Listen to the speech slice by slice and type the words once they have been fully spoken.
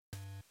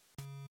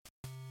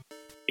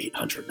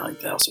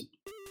809,000.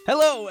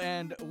 Hello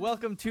and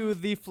welcome to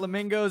the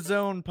Flamingo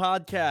Zone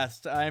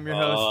podcast. I am your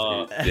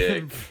host.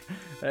 Dick.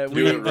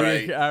 Do it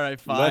right. All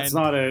right, fine. That's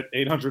not it.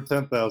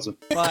 810,000.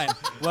 Fine.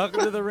 Welcome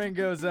to the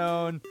Ringo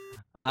Zone.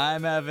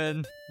 I'm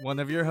Evan, one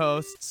of your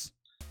hosts.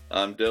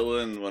 I'm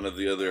Dylan, one of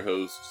the other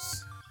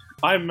hosts.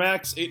 I'm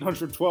Max,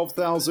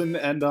 812,000,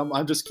 and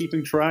I'm just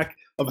keeping track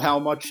of how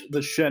much the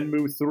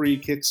Shenmue 3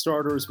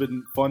 Kickstarter has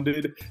been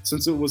funded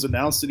since it was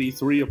announced at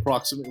E3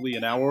 approximately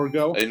an hour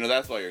ago. You know,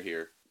 that's why you're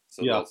here.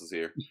 Someone else is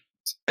here.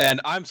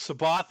 And I'm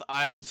Sabath.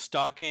 I'm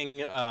stalking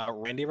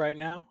Randy right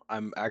now.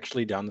 I'm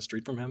actually down the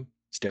street from him,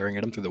 staring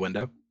at him through the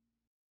window.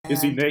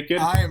 Is he naked?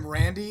 I am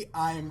Randy.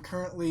 I am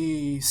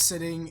currently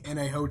sitting in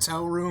a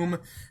hotel room,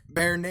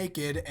 bare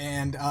naked,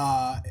 and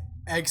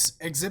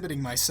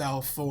exhibiting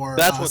myself for.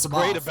 That's what's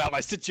Sabath. great about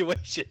my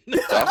situation.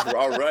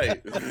 All right.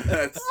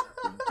 That's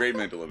great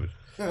mental image.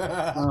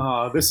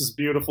 This is a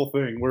beautiful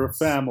thing. We're a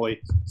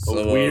family. So,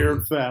 A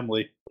weird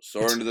family.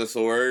 Sword into the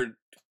Sword,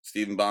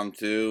 Stephen Bomb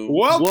 2.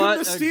 Welcome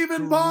to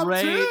Stephen Bomb 2!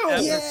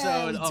 Episode.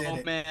 Yeah, we Oh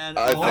did man.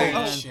 I think-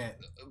 Oh shit!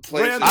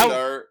 Place to Randy-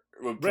 start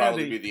would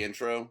probably Randy. be the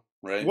intro,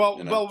 right? Well,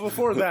 You know? well,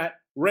 before that,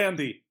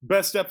 Randy,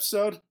 best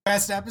episode?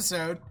 Best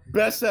episode.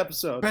 Best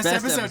episode. Best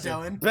Best episode, episode.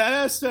 Dylan.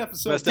 Best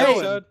episode. Best Dylan.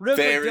 episode. Real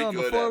quick, Very Dylan,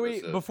 good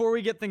episode. before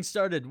we get things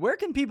started, where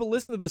can people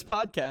listen to this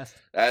podcast?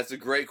 That's a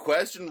great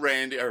question,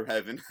 Randy, or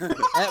Heaven. How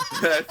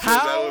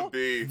That would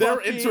be They're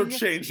fucking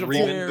interchangeable.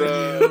 dare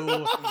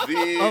The-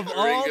 you? the Of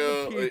all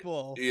Ringo. the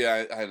people.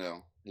 Yeah, I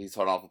know. He's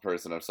an awful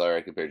person. I'm sorry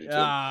I compared you to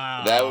him.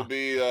 Ah. That would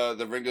be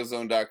the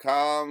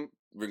ringozone.com,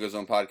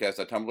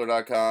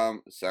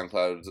 ringozonepodcast.tumblr.com,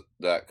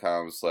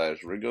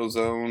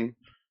 soundcloud.com/ringozone.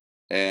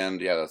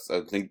 And yeah,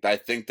 I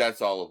think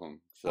that's all of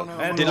them. So Oh, no.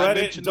 And Did I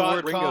mention the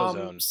word Ringo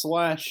Zone?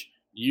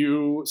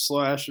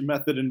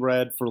 reddit.com/u/method in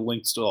red for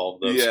links to all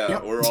of those. yeah,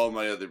 Yep. or all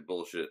my other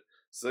bullshit.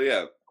 So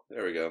yeah,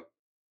 there we go.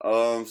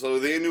 So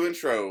the new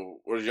intro,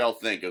 what did y'all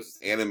think? It was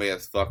anime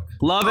as fuck.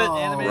 Love it. Oh,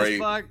 Anime as great.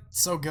 fuck.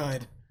 So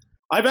good.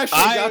 I've actually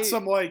got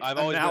some I've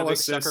always been a big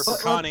sucker analysis.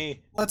 for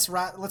Connie. Let's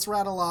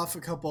rattle off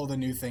a couple of the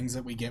new things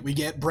that we get. We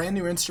get brand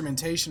new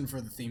instrumentation for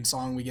the theme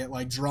song. We get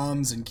like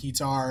drums and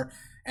guitar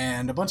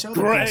and a bunch of other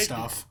cool Greg.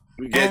 stuff.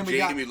 We get And we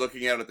got- Jamie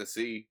looking out at the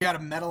sea. We got a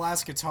metal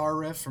ass guitar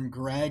riff from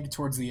Greg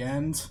towards the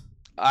end.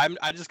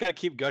 I just gotta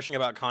keep gushing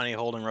about Connie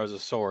holding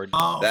Rose's sword.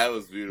 Oh, That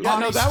was beautiful. Yeah,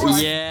 no, that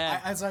was-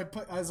 Yeah. As I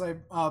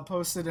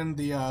posted in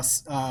the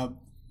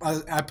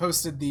I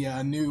posted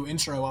the new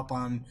intro up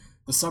on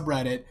the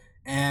subreddit,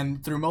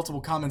 and through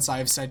multiple comments I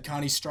have said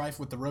Connie Strife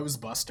with the Rose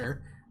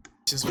Buster,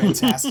 which is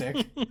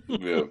fantastic.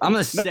 Yeah. I'm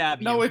gonna stab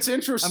you. No, it's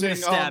interesting. I'm gonna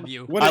stab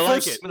you. When I it like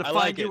first, it. I'm gonna I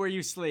find like you it. where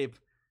you sleep.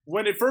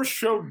 When it first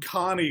showed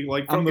Connie,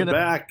 like I'm from the gonna-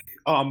 back,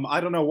 I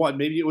don't know what.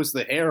 Maybe it was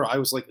the hair. I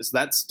was like, "Is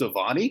that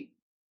Stevani?"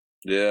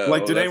 Yeah.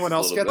 Like, did that's anyone a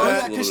else little get bit- Oh that? yeah,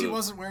 that's a because she little bit-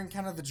 wasn't wearing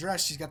kind of the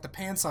dress. She's got the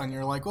pants on.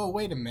 You're like, oh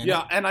wait a minute.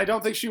 Yeah, and I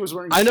don't think she was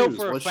wearing. I know shoes,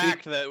 for a was she?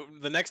 fact that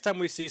the next time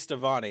we see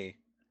Stevani,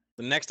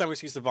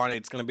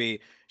 it's gonna be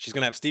she's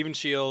gonna have Steven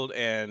Shield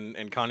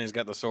and Connie's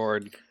got the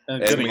sword.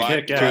 And And gonna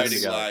Lion- kick Riding ass.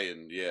 together.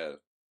 Lion, yeah.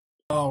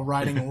 Oh,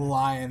 riding a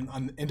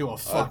lion into a I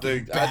fucking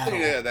think battle.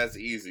 yeah, that's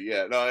easy.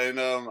 Yeah, no, and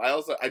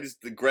I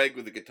just the Greg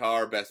with the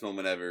guitar, best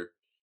moment ever.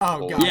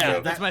 Oh god, Yeah,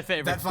 that, that's my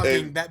favorite. That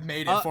fucking And- that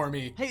made it for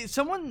me. Hey,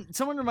 someone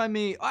remind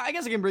me. I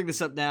guess I can bring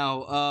this up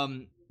now.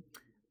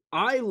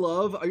 I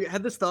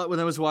had this thought when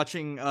I was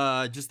watching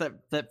just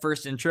that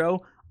first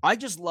intro. I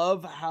just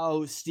love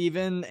how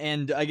Steven,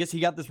 and I guess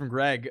he got this from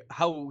Greg,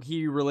 how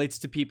he relates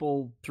to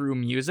people through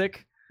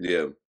music.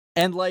 Yeah,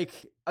 And like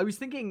I was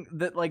thinking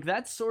that like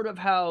that's sort of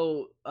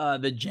how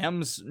the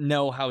Gems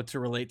know how to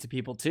relate to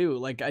people too.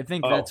 Like I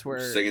think Oh, that's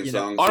where singing you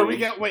know, songs. Are we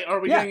getting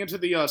Yeah. into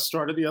the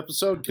start of the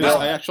episode? Because No.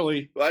 I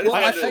actually, Well, I Well, just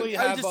I, wanted to- actually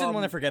I have, just didn't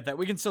want to forget that.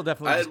 We can still I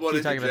definitely had just one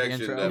keep talking about the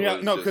interjection intro. that yeah,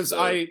 was no, just, because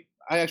I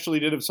actually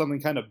did have something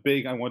kind of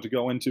big I want to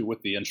go into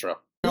with the intro.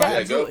 Go Yeah, ahead.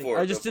 go absolutely. for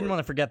it, I just go didn't for it. want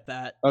to forget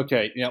that.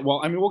 Okay, yeah.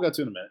 Well, I mean, we'll get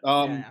to it in a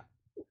minute.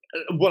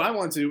 Yeah. What I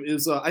want to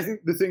is, I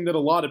think the thing that a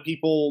lot of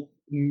people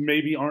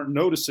maybe aren't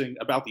noticing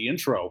about the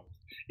intro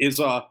is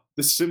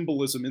the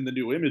symbolism in the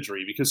new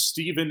imagery, because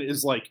Steven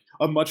is like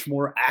a much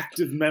more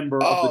active member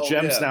of the Oh,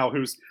 Gems yeah. now,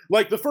 who's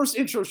like the first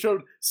intro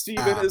showed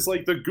Steven Ah. is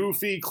like the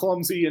goofy,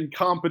 clumsy,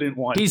 incompetent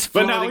one. He's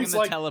but now floating he's in the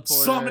like teleporter.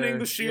 summoning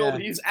the shield,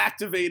 Yeah. he's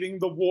activating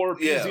the warp,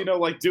 Yeah. he's,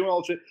 like doing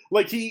all shit.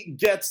 Like he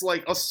gets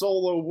like a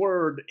solo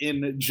word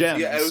in Gems.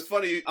 yeah. It was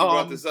funny you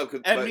brought this up.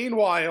 And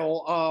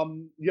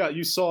meanwhile,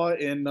 you saw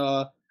in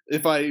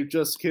if I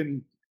just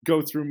can go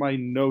through my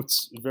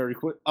notes very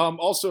quick.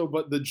 Also,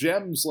 but the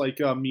Gems, like,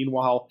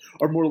 meanwhile,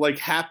 are more like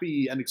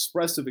happy and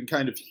expressive and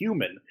kind of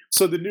human.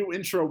 So the new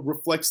intro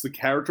reflects the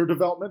character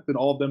development that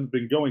all of them have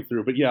been going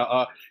through. But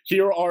yeah,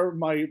 here are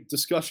my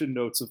discussion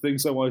notes of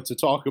things I wanted to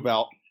talk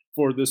about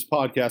for this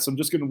podcast. I'm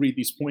just going to read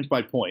these point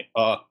by point.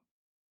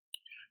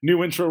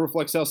 New intro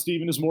reflects how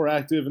Steven is more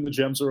active and the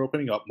Gems are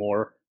opening up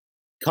more.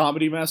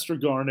 Comedy Master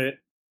Garnet,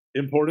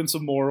 importance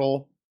of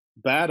moral,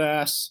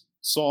 badass,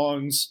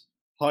 songs,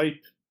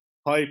 hype,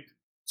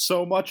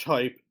 so much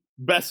hype,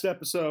 best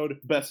episode,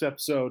 best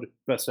episode,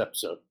 best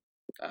episode.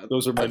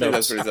 Those are my I think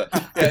notes. that's pretty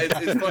sad. Yeah,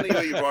 it's funny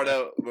what you brought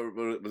out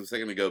a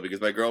second ago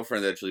because my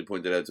girlfriend actually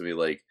pointed out to me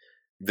like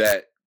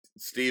that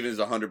Steve is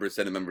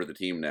 100% a member of the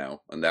team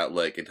now, and that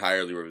like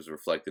entirely was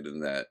reflected in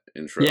that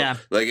intro. Yeah.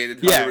 Like it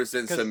Yeah,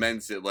 100% 'cause-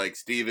 cements it. Like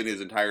Steven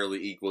is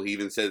entirely equal. He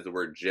even says the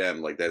word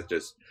gem. Like that's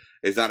just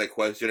it's not a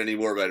question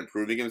anymore about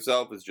improving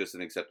himself. It's just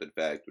an accepted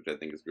fact, which I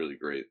think is really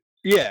great.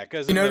 Yeah,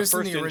 because You in the noticed in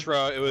first the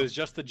intro, it was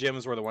just the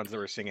gyms were the ones that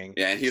were singing.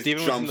 Yeah, and he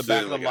Steven was in the jumps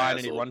back of the like an line and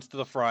he asshole. runs to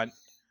the front,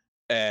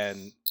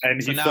 and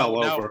And so he now,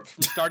 fell now over.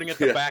 from starting at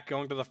the Yeah. back,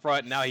 going to the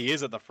front. Now he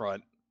is at the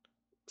front.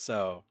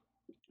 So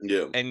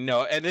Yeah. and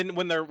no, and then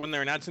when they're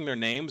announcing their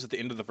names at the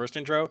end of the first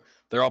intro,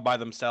 they're all by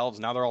themselves.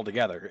 Now they're all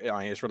together.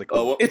 I mean, it's really cool.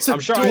 Oh, well, It's I'm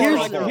sure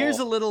adorable. Here's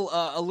a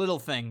little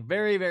thing,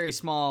 very very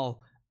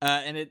small,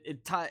 and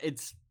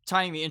it's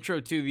tying the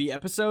intro to the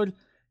episode.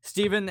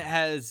 Steven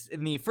has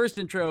in the first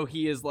intro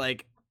he is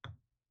like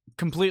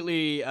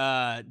completely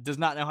does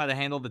not know how to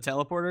handle the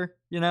teleporter,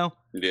 you know?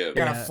 yeah.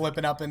 Kind of Yeah.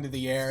 flipping up into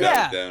the air. Yeah.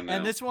 Yeah. down now.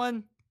 And this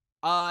one,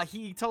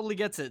 he totally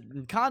gets it.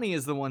 And Connie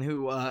is the one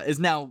who is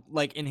now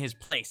like in his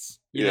place,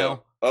 you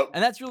know? Oh,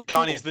 And that's really cool.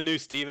 Connie's the new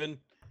Steven.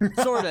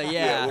 Sorta,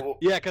 yeah. well,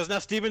 Yeah, because now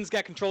Steven's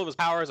got control of his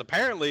powers.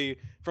 Apparently,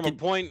 from a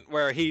point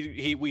where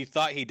we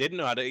thought he didn't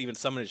know how to even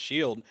summon his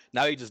shield.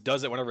 Now he just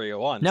does it whenever he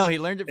wants. No, he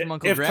learned it from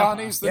Uncle If Grandpa.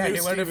 Connie's the Yeah, new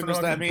he learned it Steven, from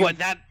does that Uncle- mean? but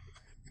that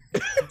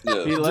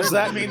yeah. He learned Does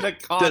that it. mean that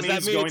does Connie's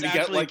that mean going it's to get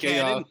actually like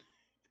canon?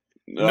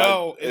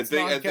 No, I it's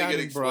think it non-canon,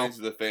 explains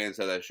bro. to the fans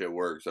how that shit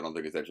works. I don't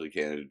think it's actually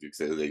canon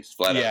because they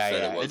flat Yeah, out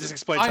said yeah. it It wasn't. just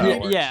explains I how mean,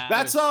 it works. yeah.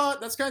 That's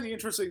kind of the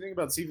interesting thing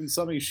about Steven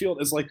summoning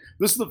Shield is like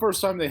this is the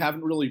first time they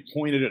haven't really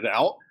pointed it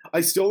out.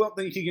 I still don't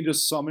think he can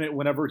just summon it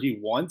whenever he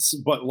wants,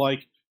 but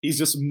like he's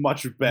just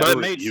much But better it at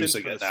made sense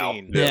using for it the now.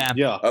 scene. Yeah.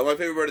 Yeah. My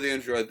favorite part of the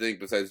intro, I think,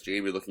 besides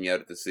Jamie looking out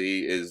at the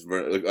sea, is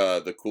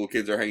the cool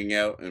kids are hanging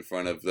out in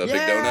front of the big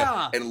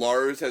Yeah. donut, and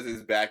Lars has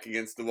his back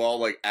against the wall,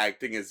 like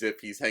acting as if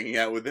he's hanging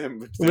out with them.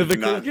 But With the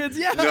not, cool kids,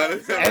 yeah. none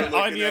of them are And looking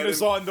Onion at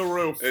is him. on the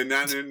roof. And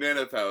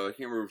Nana Powell, I can't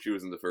remember if she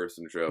was in the first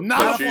intro.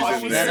 Nana but she's Powell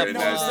in was there, in and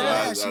there.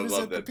 I She was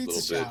love at the that little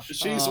pizza shop. bitch.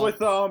 She's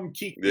with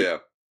Kiki. Yeah.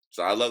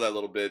 So I love that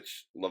little bitch.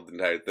 Love the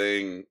entire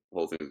thing. The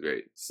whole thing is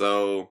great.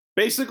 So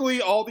Basically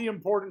all the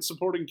important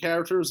supporting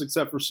characters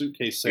except for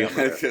Suitcase Sam.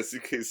 I guess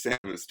Sam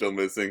is still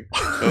missing.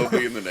 He'll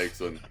be in the next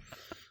one.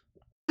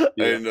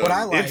 Yeah. And, What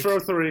I like Intro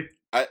 3.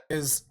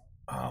 is,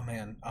 oh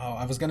man,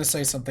 I was gonna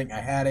say something.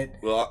 I had it.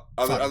 Well,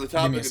 on Fuck, the give me a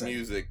topic of sec.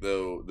 music,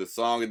 though, the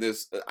song in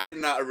this, I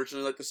did not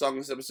originally like the song in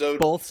this episode,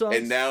 Both songs?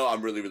 and now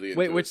I'm really, really into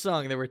Wait, it. which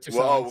song? There were two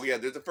Well, songs. oh, yeah,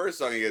 there's the first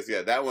song, I guess,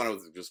 yeah, that one I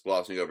was just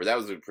glossing over. That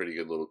was a pretty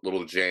good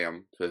little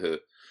jam.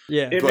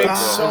 Yeah. It But, makes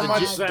so the much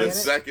j- The sense.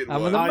 second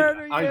I'm one, gonna I-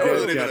 murder you. I it do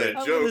wasn't get even it. a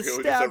I'm joke, gonna it was just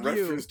a stab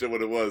reference you. to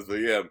what it was, but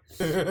yeah.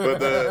 But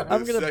the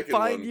I'm gonna second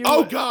find one, you.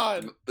 Oh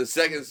God! the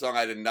second song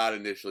I did not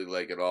initially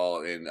like at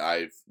all, and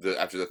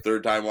after the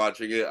third time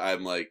watching it,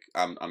 I'm like,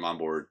 I'm on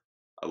board.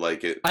 I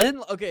like it. I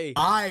didn't. Okay.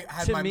 I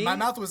had To my me-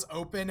 mouth was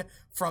open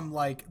from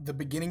like the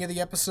beginning of the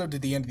episode to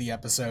the end of the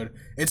episode.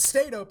 It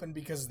stayed open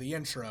because of the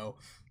intro,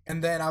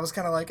 and then I was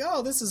kind of like,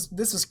 "Oh, this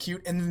is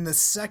cute." And then the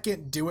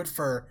second "Do It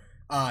For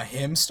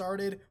Him"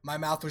 started, my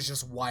mouth was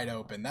just wide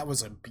open. That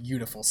was a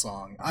beautiful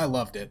song. I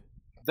loved it.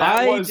 That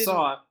I was didn't-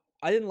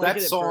 I didn't like that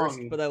it at song- first,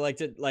 but I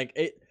liked it. Like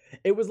it.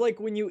 It was like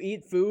when you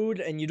eat food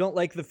and you don't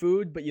like the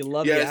food, but you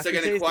love the Yeah, it's like an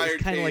aftertaste. acquired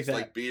It's kind of like taste, that.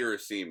 like beer or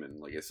semen.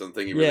 Like it's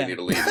something you really Yeah. need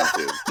to lean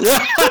into.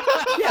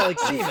 Yeah, like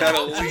semen.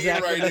 Gotta lean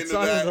Exactly. right That into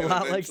song that is a and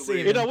lot like eventually-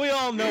 semen. You know, we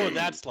all know what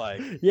that's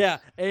like. Yeah,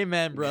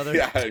 amen, brother.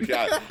 yeah,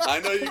 I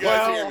know you guys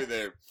Well, hear me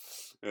there.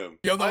 Yeah.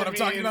 You'll know I what I'm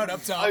talking mean- about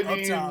up top. I Up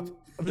top. mean,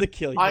 I'm gonna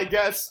kill you. I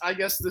guess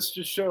this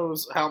just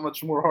shows how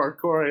much more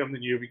hardcore I am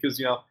than you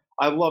because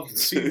I loved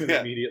Seaman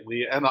Yeah.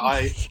 immediately and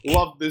I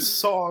loved this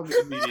song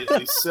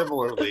immediately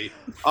similarly.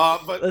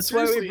 But That's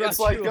why we seriously, brought it's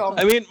like you on.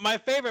 I mean, my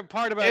favorite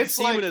part about It's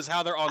Seaman like- is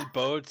how they're on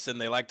boats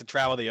and they like to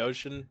travel the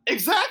ocean.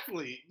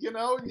 exactly,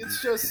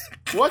 it's just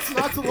what's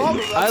not to love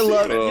about I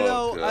love it. Seaman?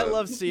 Oh, I God.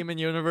 love Semen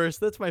Universe.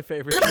 That's my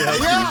favorite show.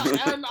 Yeah,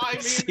 and I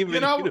mean, Seaman you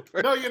know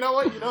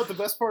universe. what the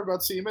best part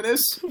about Seaman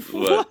is?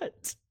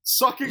 What?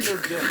 Sucking their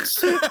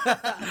dicks.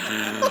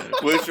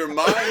 Which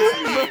reminds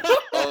me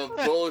of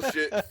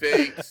bullshit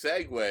fake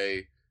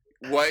segue.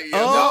 What you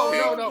Oh,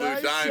 know, no, blue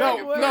nice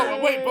diamond segue. No,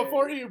 and wait,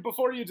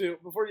 before you do,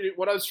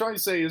 what I was trying to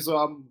say is,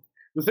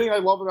 the thing I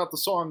love about the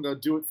song,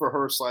 Do It For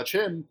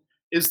Her/Him,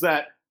 is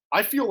that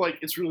I feel like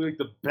it's really like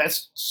the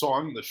best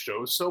song in the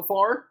show so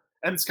far,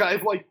 and it's kind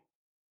of like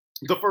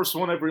the first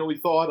one I've really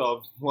thought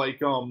of, like,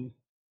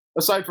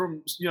 aside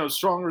from,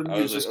 Stronger Than I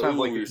You was is just like, kind of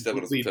like ooh, a you're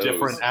stepping on some completely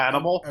different toes.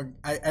 animal.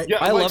 Yeah,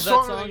 I like love that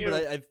Stronger song, Than You,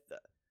 but I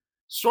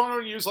Stronger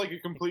Than You is like a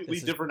completely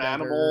This is different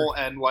better. animal,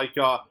 and like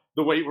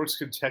the way it works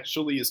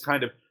contextually is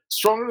kind of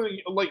Stronger Than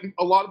like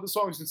a lot of the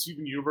songs in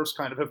Steven Universe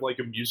kind of have like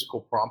a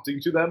musical prompting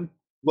to them,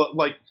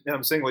 like and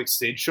I'm saying like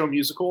stage show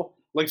musical.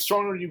 Like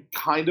Stronger Than You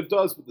kind of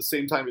does, but at the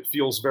same time it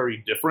feels very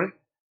different.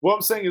 What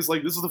I'm saying is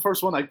like this is the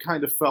first one I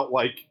kind of felt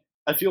like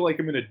I feel like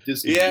I'm in a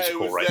Disney Yeah, it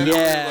musical was right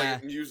definitely now. Yeah.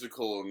 like a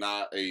musical,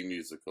 not a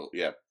musical.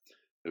 Yeah.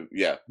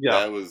 Yeah, Yeah.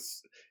 that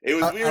was. It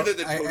was weird that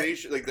the I-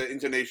 tonation, like the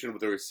intonation of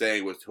what they were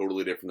saying, was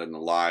totally different than the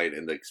line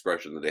and the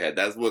expression that they had.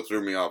 That's what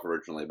threw me off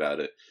originally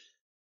about it.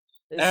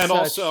 It's And such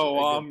also,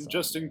 a good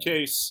just song, in man.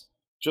 case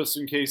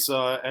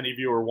any of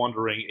you are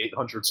wondering,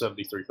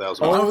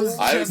 873,000. I Oh was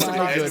I was just at my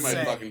the about edge to of my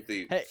say. fucking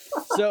feet. Hey,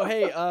 so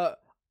hey,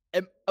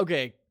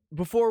 okay.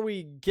 Before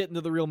we get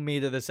into the real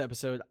meat of this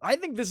episode, I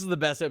think this is the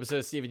best episode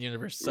of Steven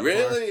Universe so far.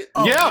 Really?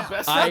 Oh, yeah,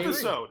 best I-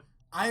 episode.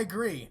 I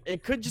agree.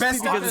 It could just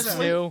Best be because it's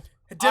episode. new.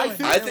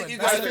 Dylan, I think you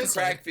best guys are episode.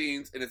 crack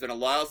fiends, and it's been a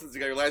while since you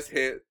got your last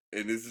hit,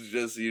 and this is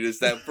just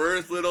that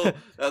first little time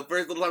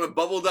it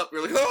bubbled up.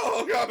 You're like,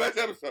 oh god, best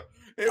episode.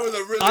 It was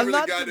a really, I'm really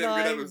not goddamn good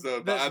denying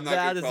episode, but that I'm not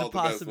that gonna is call a it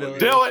the best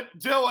one.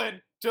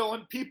 possibility.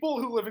 Dylan,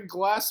 people who live in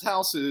glass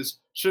houses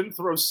shouldn't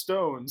throw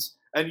stones,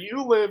 and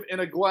you live in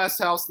a glass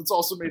house that's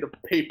also made of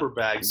paper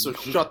bags, so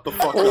shut the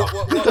fuck Well,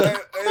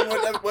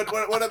 up.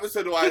 what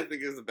episode do I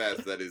think is the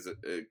best? That is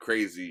a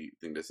crazy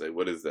thing to say.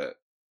 What is that?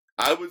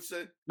 I would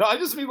say. No, I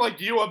just mean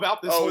like you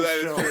about this Oh, whole that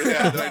is show. true.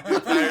 Yeah, like, the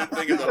entire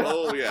thing as a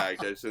whole. Yeah, I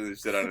shouldn't have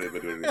said I didn't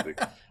even do anything.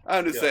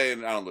 I'm just Yeah.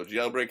 saying. I don't know.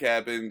 Jailbreak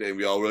happened, and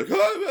we all were like,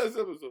 "Oh, best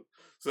episode."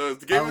 So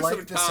to give I us like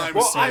some this time.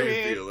 Well, to I really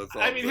mean, feel, that's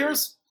all I I'm mean,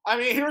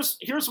 saying.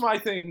 here's my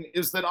thing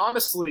is that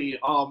honestly,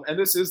 and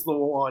this is the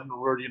one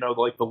where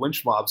like the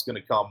lynch mob's going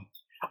to come.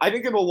 I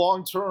think in the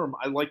long term,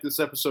 I like this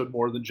episode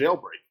more than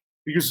Jailbreak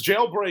because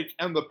Jailbreak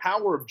and the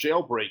power of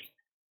Jailbreak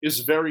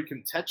is very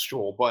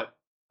contextual. But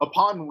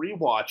upon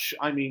rewatch,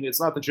 I mean, it's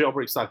not that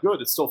Jailbreak's not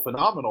good; it's still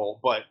phenomenal.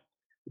 But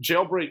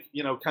Jailbreak,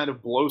 kind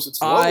of blows its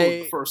load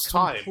the first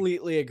time.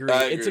 Completely agree.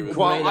 I It's a agree great with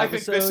Well, that. I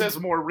think this episode. has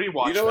more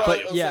rewatch. You know what?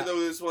 value. I'll yeah. say though,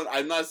 this one.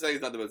 I'm not saying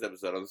it's not the best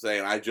episode. I'm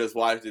saying I just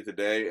watched it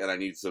today, and I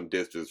need some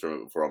distance from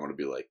it before I'm going to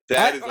be like,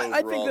 that is overall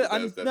I think that the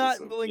I'm best not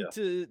episode. willing Yeah.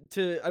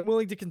 I'm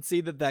willing to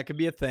concede that could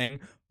be a thing,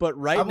 but I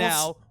right will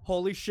now,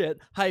 holy shit,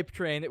 hype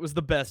train, it was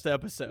the best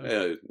episode.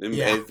 Yeah, it-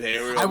 Yeah. it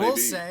very I well may will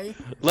be. say,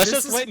 Let's this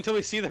just is- wait until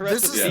we see the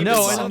rest this of is, the Yeah. No,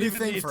 this I is a don't new even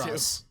thing need for to.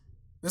 us.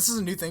 This is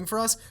a new thing for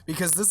us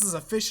because this is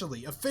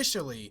officially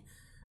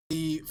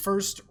the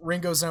first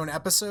Ringo Zone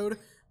episode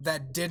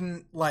that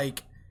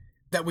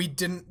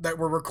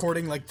we're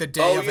recording like the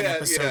day Oh of an yeah,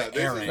 episode yeah.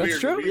 This airing. is That's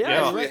weird. true, We yeah,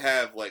 usually you're right.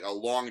 have like a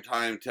long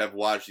time to have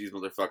watched these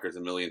motherfuckers a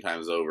million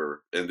times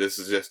over, and this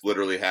has just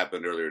literally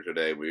happened earlier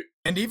today.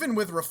 And even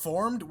with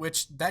Reformed,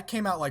 which that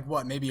came out like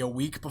what, maybe a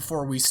week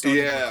before we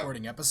started Yeah.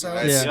 recording I've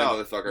episodes. Yeah. seen that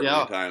motherfucker a Yeah.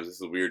 million times.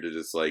 This is weird to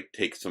just like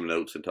take some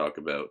notes and talk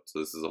about. So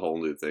this is a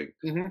whole new thing.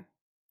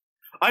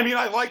 I mean,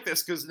 I like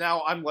this because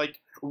now I'm like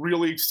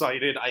really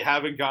excited. I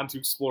haven't gone to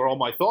explore all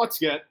my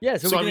thoughts yet. Yeah,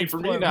 so, So, we I can mean, for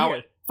me explore now,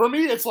 here. for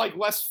me, it's like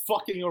less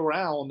fucking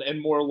around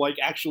and more like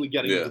actually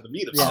getting Yeah. into the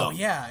meat of Yeah. Oh stuff.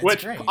 yeah, it's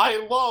Which great.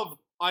 I love.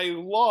 I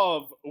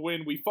love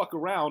when we fuck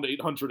around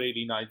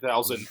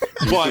 889,000,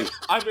 but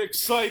I'm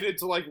excited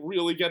to like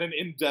really get an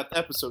in-depth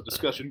episode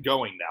discussion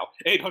going now.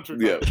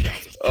 800,000.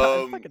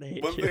 I fucking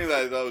hate One you. thing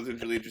that I thought was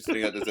really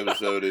interesting about this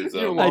episode is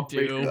You I love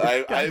do. me.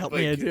 I've help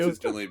me, I like do.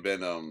 consistently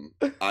been on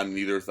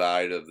neither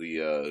side of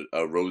the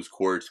Rose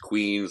Quartz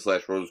Queen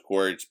 / Rose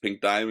Quartz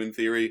Pink Diamond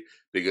theory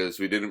because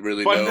we didn't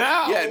really But know.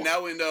 now-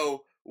 Now we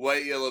know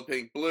white, yellow,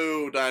 pink,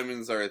 blue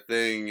diamonds are a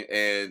thing,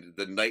 and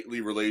the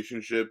nightly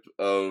relationship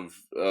of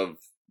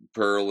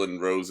Pearl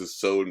and Rose is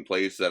so in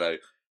place that I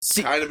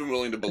See, kind of been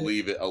willing to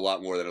believe it a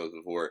lot more than it was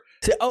before.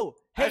 oh,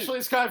 hey, Actually,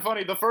 it's kind of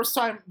funny. The first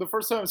time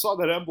I saw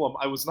that emblem,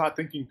 I was not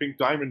thinking Pink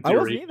Diamond I Theory.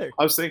 wasn't either.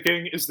 I was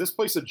thinking, is this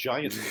place a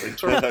giant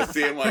printer?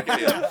 See, I'm like,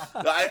 yeah.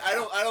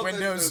 I don't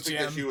Windows, think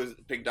that Jim. she was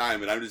Pink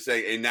Diamond. I'm just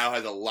saying it now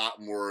has a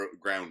lot more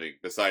grounding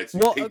besides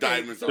Well, Pink okay,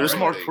 Diamonds. so- There's are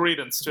more a thing.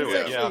 credence to Yeah.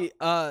 it. Yeah.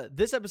 Actually,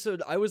 this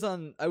episode, I was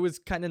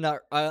kind of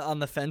not on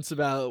the fence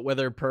about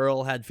whether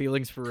Pearl had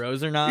feelings for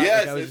Rose or not.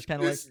 Yes, Like, I was just kind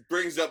of like, this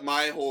brings up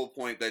my whole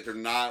point that they're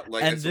not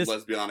like And it's this-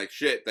 some lesbianic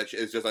shit. That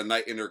it's just a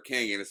knight in her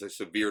king, and it's a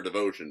severe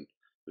devotion.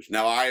 Which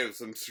now I have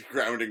some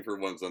grounding for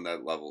once on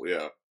that level.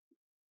 Yeah.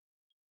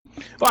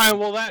 Fine.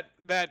 Well, that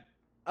I That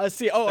was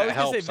gonna say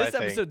helps, this I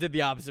think. episode did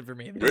the opposite for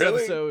me. This Really?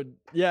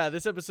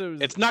 this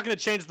episode. it's not going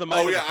to change the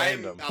mind Oh of yeah, the I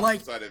am fandom. like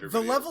outside the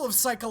everybody level else. of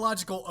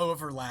psychological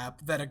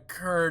overlap that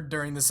occurred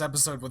during this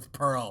episode with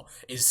Pearl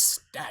is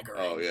staggering.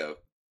 Oh yeah.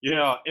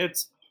 Yeah,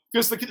 it's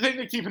because the thing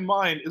to keep in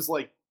mind is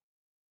like,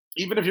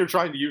 even if you're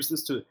trying to use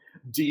this to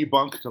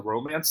debunk the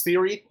romance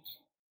theory,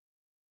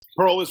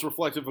 Pearl is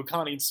reflective of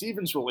Connie and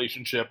Steven's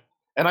relationship,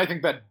 and I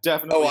think that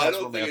definitely Oh, I has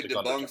don't think it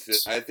romantic debunks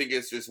it. undertones. I think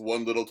it's just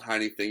one little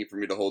tiny thing for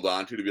me to hold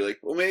on to be like,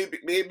 well,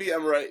 maybe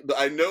I'm right. But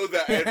I know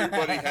that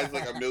everybody has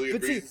like a million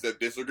But see- reasons to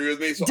disagree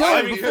with me, so Dylan,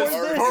 I don't before even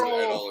this- argue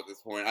at all at this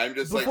point. I'm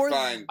just like, Before-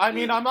 fine. I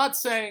mean, I'm not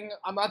saying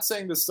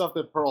the stuff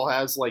that Pearl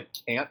has like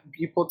can't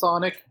be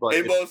platonic, but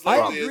It it's most I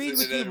likely probably- agreed is,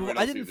 with and you. everyone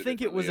I else didn't sees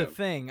think it was a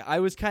differently, thing. I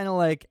was kind of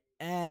like,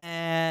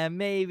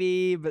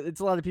 maybe, but it's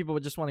a lot of people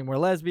just wanting more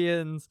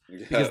lesbians yeah.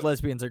 because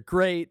lesbians are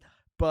great.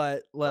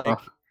 But like,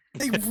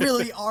 They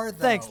really are, though.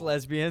 thanks,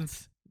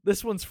 lesbians.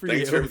 This one's for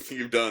Thanks for you. everything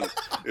you've done.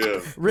 Yeah.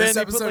 This Randy,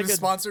 episode put like is a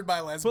sponsored by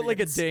lesbians. put like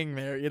a ding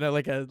there,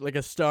 like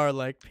a star,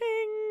 like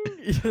ping.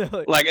 You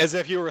know, Like as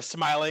if you were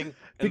smiling. And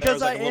there because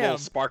was, like, I a little am.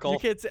 sparkle. You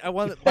can't say, I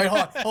want. Wait,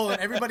 hold on.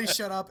 Everybody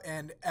shut up,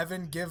 and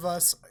Evan, give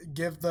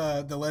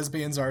the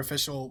lesbians our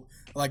official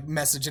like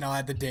message, and I'll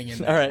add the ding in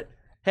there. All right.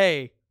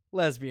 Hey,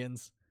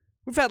 lesbians.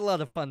 We've had a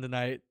lot of fun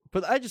tonight,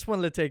 but I just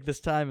wanted to take this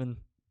time and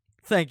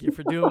thank you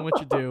for doing what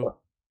you do.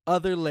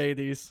 Other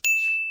ladies.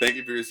 Thank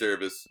you for your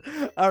service.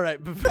 All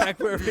right, but back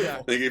where we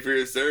are. Thank you for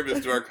your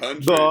service to our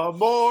country. The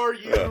more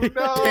you know.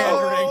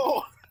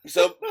 Pandering.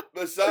 So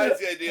besides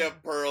the idea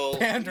of Pearl,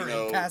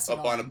 Pandering, pass it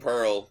up on a on.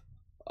 Pearl,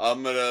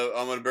 I'm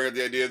gonna bring up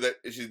the idea that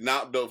she's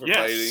not built for Yes.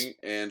 fighting,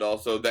 and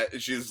also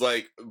that she's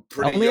like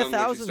pretty Only young when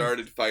she 1,000.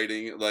 started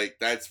fighting. Like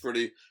that's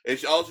pretty. And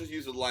she also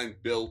used the line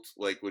 "built,"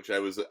 like which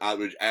adds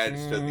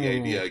to the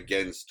idea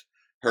against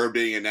her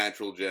being a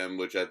natural gem,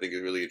 which I think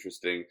is really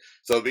interesting.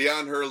 So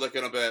beyond her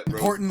looking up at Rose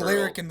Important Pearl,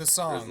 lyric in the there's a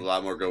song.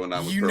 lot more going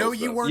on. With You Pearl know you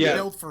stuff. weren't Yeah.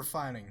 built for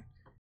fighting.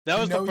 That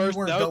was you know the first. you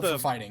weren't That built was for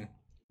the fighting.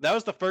 That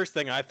was the first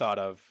thing I thought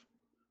of.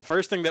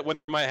 First thing that went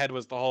through my head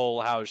was the whole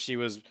how she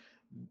was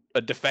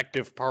a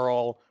defective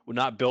Pearl,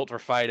 not built for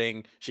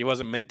fighting. She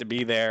wasn't meant to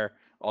be there.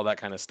 All that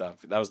kind of stuff.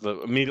 That was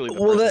immediately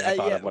the Well, first thing I that-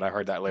 thought yeah. of when I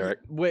heard that lyric.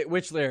 Wait,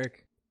 which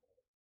lyric?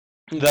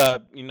 You're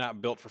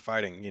not built for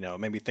fighting.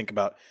 Maybe think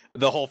about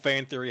the whole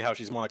fan theory, how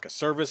she's more like a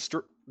service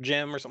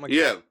gem or something like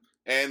Yeah, that.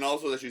 and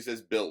also that she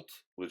says "built,"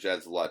 which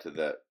adds a lot to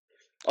that.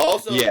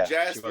 Also, Yeah, she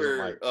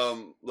Jasper,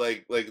 wasn't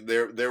like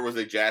there was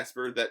a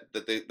Jasper that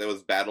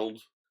was battled,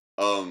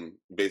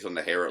 based on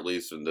the hair at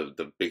least and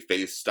the big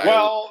face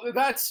style. Well,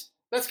 that's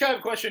kind of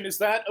a question. Is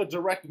that a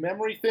direct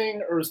memory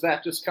thing, or is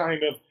that just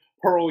kind of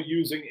Pearl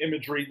using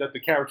imagery that the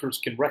characters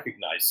can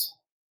recognize?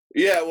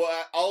 Yeah,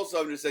 well,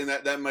 also I'm just saying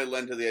that might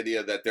lend to the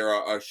idea that there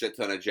are a shit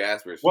ton of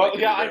Jaspers. Well, like,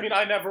 yeah, in I there. mean,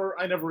 I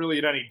never really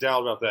had any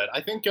doubt about that.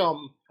 I think,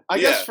 I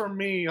guess for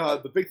me,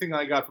 the big thing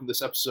I got from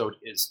this episode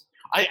is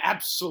I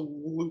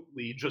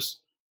absolutely just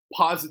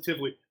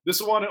positively this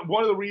is one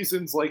of the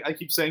reasons, like I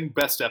keep saying,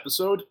 best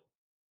episode,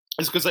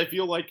 is because I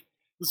feel like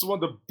this is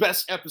one of the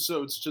best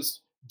episodes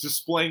just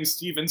displaying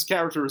Steven's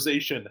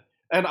characterization,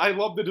 and I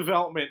love the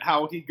development,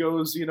 how he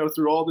goes,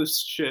 through all this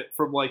shit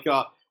from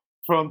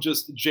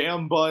just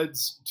jam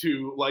buds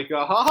to like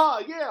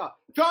haha, yeah,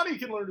 Connie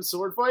can learn to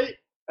sword fight,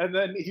 and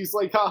then he's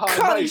like haha,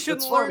 Connie Knight,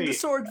 shouldn't that's learn funny. to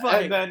sword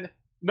fight. And then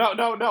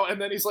no,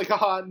 and then he's like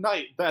haha,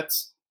 Knight,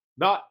 that's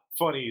not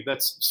funny,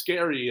 that's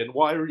scary, and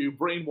why are you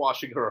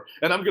brainwashing her?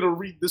 And I'm gonna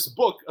read this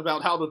book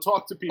about how to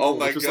talk to people. Oh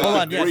my which is god! Hold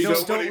like on, the yeah,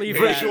 greatest don't leave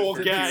visual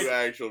that. gag.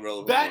 Actual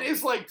relevant That one.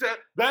 is like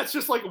that's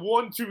just like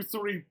 1, 2,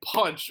 3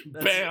 punch,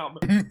 bam,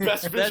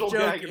 best That visual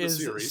joke gag in the is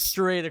series.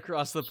 straight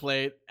across the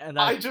plate, and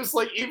I just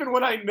like, even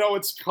when I know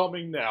it's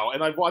coming now,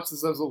 and I've watched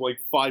this episode like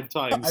 5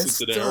 times I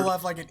since it still aired.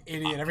 laugh like an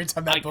idiot every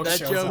time that book that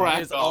shows joke up.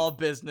 cracked is up. all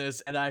business,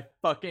 and I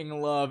fucking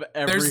love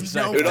every There's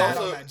no second. It fat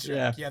also- on that joke.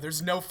 Yeah. Yeah,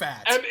 there's no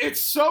fat. And it's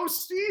so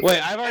Steven. Wait,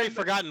 I've already and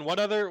forgotten. What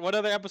other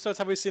episodes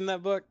have we seen in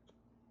that book?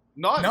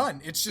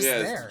 None. It's just yeah,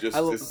 there. it's just I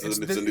lo- it's it's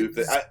a the- new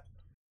thing.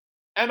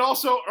 And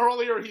also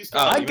earlier he's Oh,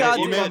 I talking you got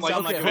made, you you made on, it like,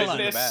 sound like okay, you hold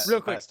mentioned on. the best.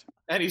 Real quick.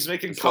 and he's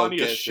making It's called Connie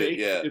a Get It, shake.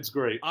 yeah. It's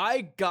great.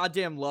 I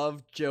goddamn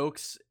love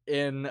jokes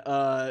in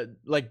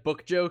like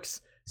book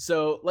jokes.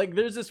 So like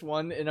there's this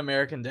one in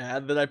American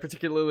Dad that I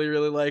particularly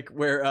really like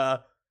where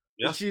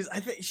Yeah. I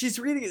think she's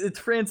reading, it's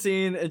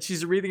Francine, and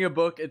she's reading a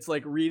book. It's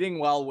like reading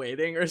while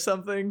waiting or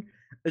something.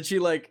 And she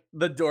like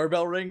the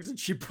doorbell rings and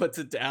she puts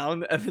it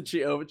down and then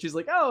she's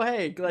like, "Oh,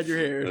 hey, glad you're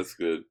here." That's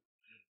good.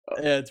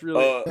 Yeah, it's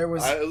really There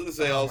was- I was gonna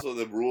say also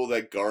the rule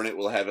that Garnet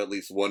will have at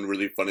least one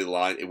really funny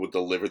line. It will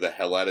deliver the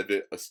hell out of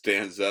it.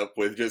 Stands up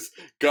with just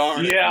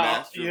Garnet, Yeah,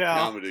 master yeah.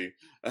 of comedy.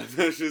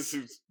 That's just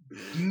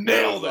Nailed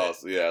that was it.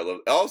 awesome. Yeah, I love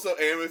it. Also,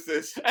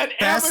 Amethyst. And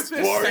Best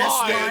Amethyst Warrior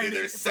line standing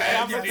there for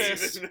sad,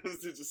 Amethyst. Steven.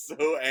 It's just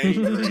so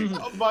angry.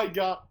 Oh my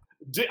god.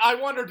 I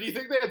wonder, do you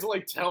think they had to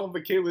like tell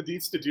Michaela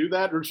Dietz to do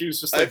that, or she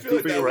was just I like feel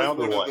like goofing that around,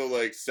 was or one what? of the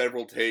like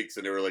several takes,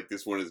 and they were like,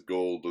 "This one is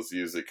gold. Let's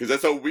use it." Because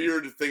that's a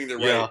weird thing to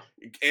Yeah.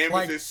 write.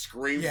 Amethyst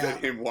screams yeah.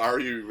 at him, "Why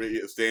are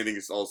you standing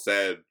all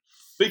sad?"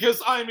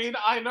 Because I mean,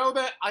 I know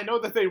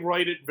that they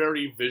write it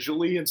very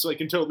visually, and so I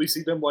can totally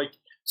see them like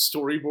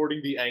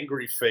storyboarding the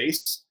angry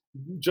face,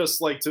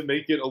 just like to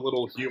make it a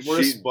little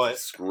humorous. She But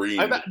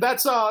screamed.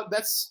 that's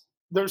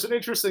there's an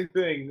interesting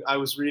thing I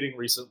was reading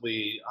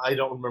recently. I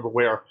don't remember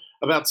where,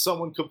 about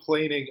someone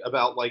complaining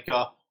about like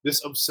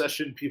this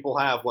obsession people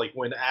have, like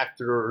when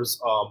actors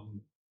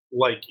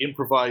like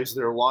improvise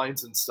their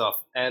lines and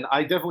stuff. And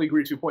I definitely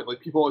agree to a point.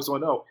 Like people always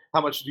want to know,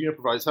 how much did you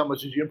improvise? How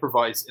much did you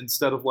improvise?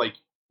 Instead of like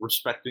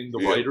respecting the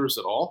Yeah. writers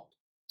at all.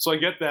 So I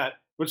get that.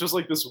 But just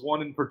like this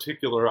one in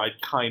particular, I'd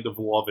kind of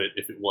love it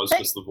if it was Hey.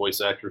 just the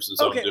voice actresses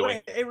own Okay, doing.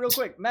 wait, hey, real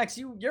quick, Max,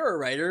 you're a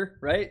writer,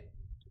 right?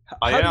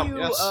 I How am, do you,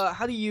 yes.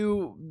 how do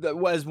you,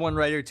 as one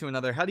writer to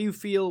another, how do you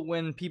feel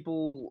when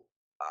people?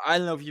 I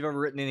don't know if you've ever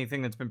written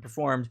anything that's been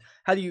performed.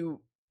 How do you,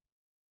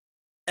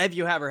 if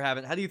you have or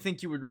haven't, how do you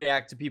think you would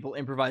react to people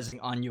improvising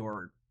on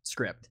your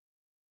script?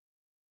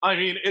 I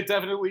mean,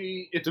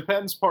 it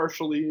depends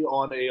partially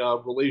on a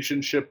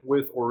relationship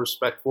with or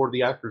respect for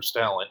the actor's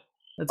talent.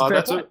 That's a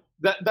fair point.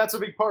 That's a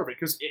big part of it,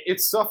 because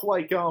it's stuff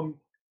like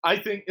I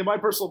think, in my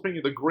personal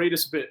opinion, the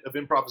greatest bit of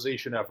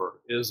improvisation ever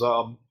is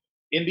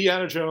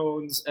Indiana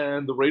Jones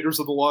and the Raiders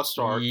of the Lost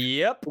Ark.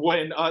 Yep.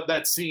 When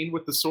that scene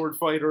with the sword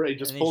fighter, he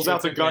just And he pulls out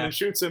shoots the him, gun yeah. and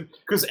shoots him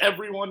because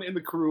everyone in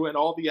the crew and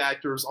all the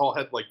actors all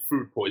had like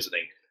food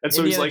poisoning, and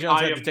so Indiana he's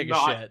Jones like, had to take a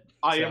shit.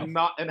 I so. am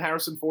not," and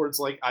Harrison Ford's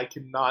like, "I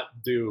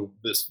cannot do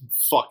this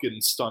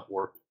fucking stunt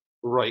work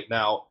right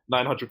now."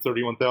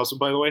 931,000,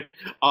 by the way.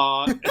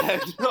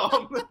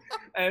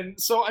 And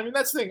so I mean,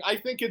 that's the thing. I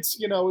think it's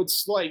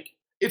it's like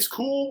it's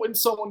cool when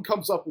someone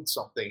comes up with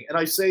something, and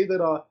I say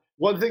that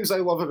one of the things I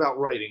love about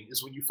writing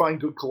is when you find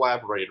good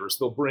collaborators,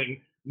 they'll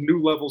bring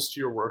new levels to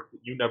your work that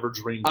you never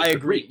dreamed. I could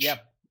agree. reach.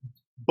 Yep.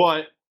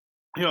 But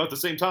at the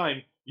same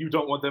time, you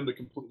don't want them to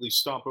completely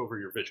stomp over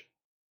your vision.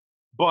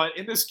 But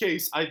in this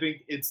case, I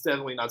think it's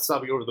definitely not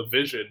stomping over the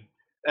vision.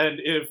 And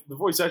if the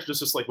voice actor is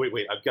just like, wait,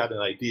 I've got an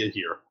idea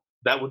here,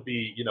 that would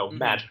be,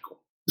 magical.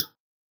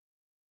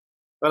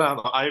 But I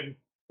don't know. I'm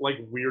like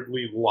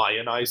weirdly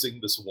lionizing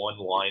this one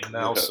line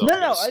now. So No, I'm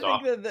gonna I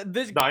stop. think that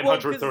this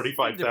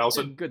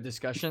 935,000. Good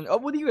discussion. Oh,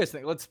 what do you guys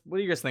think? What do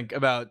you guys think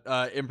about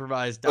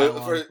improvised But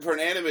dialogue? for an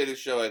animated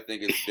show, I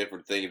think it's a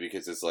different thing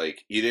because it's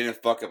like you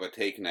didn't fuck up a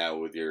take now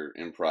with your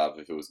improv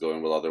if it was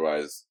going well.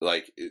 Otherwise,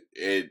 like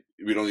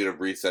we don't need to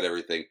reset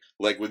everything.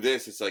 Like with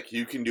this, it's like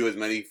you can do as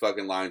many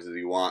fucking lines as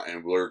you want,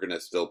 and we're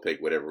gonna still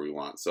pick whatever we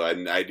want. So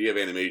an idea of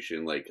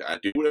animation, like I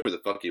do whatever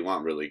the fuck you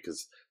want, really,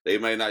 because they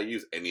might not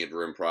use any of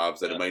your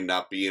improvs, and it might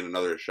not be in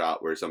another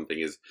shot where something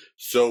is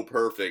so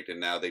perfect, and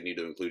now they need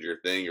to include your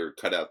thing or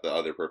cut out the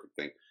other perfect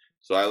thing.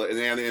 So in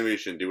the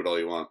animation, do it all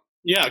you want.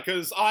 Yeah,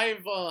 because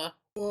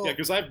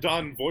I've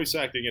done voice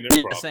acting and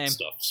improv same. and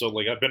stuff. So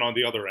like I've been on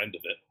the other end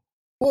of it.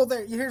 Well,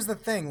 here's the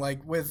thing, like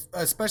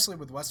especially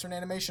with Western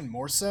animation,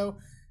 more so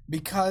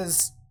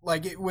because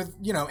with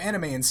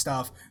anime and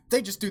stuff,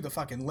 they just do the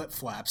fucking lip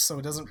flaps, so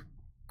it doesn't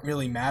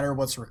really matter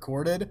what's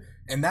recorded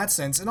in that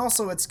sense. And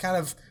also, it's kind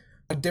of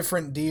a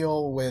different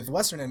deal with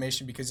Western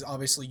animation because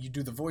obviously you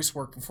do the voice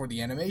work before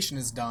the animation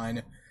is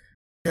done.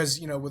 Because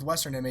with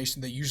Western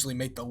animation, they usually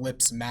make the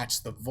lips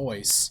match the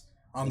voice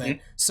on that,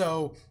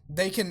 so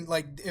they can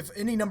if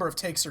any number of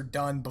takes are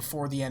done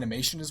before the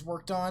animation is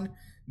worked on,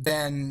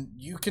 then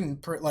you can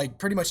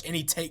pretty much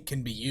any take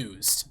can be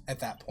used at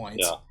that point.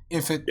 Yeah.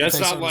 If they It's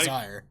not so like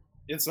desire.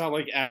 It's not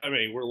like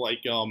anime where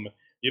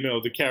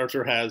the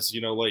character has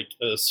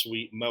a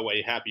sweet moe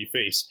happy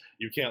face.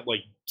 You can't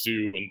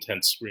do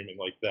intense screaming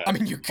like that. I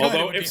mean, you could.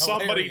 Although it would if be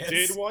somebody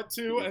hilarious. did want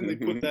to and they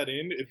put that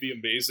in, it'd be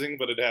amazing.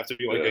 But it'd have to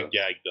be a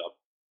gagged up.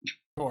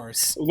 Of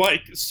course.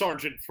 Like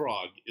Sergeant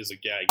Frog is a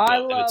gagged I up,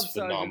 and love it's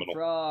phenomenal. Sergeant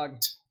Frog.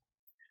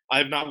 I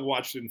have not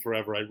watched it in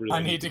forever. I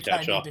really need to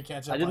catch up. I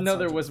didn't know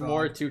there was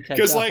more to catch up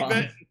Because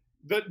on.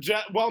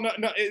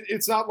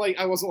 it's not like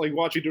I wasn't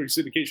watching during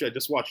syndication. I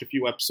just watched a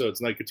few episodes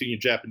and I continued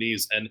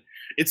Japanese, and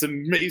it's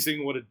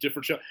amazing what a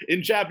different show.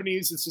 In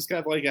Japanese, it's just kind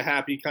of like a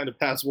happy, kind of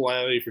passable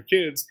anime for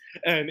kids,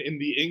 and in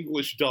the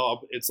English dub,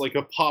 it's like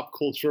a pop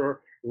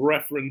culture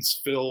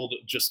reference-filled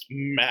just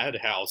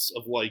madhouse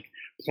of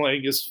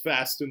playing as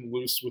fast and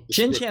loose with the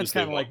Shin script Chan's as they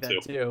kind of like want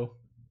that to. too.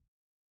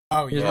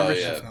 Oh yeah, Oh,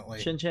 yeah. definitely.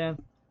 Shin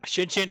Chan.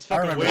 Shin Chan's I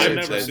fucking remember I've weird.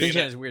 never Shin seen Shin it.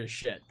 Chan is weird as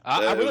shit.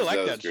 I really was- like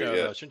that that was great, show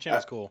yeah. though. Shin Chan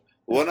was cool.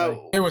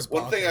 It was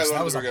one thing I bonkers. That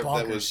wanted was to a bring up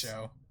that bonkers was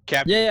show.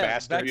 Captain Yeah,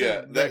 Bastard. back to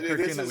Yeah, the this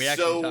cartoon that is we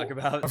actually so- talk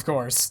about. Of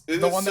course, This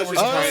the is one that such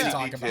we're a supposed tiny to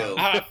talk detail.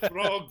 about.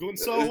 Afro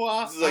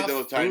Gunsoa, This is like the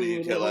most tiny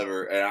detail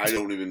ever, and I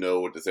don't even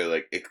know what to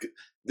say.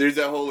 There's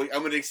that whole I'm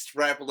gonna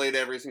extrapolate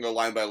every single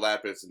line by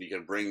Lapis, and you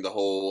can bring the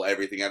whole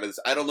everything out of this.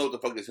 I don't know what the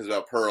fuck this is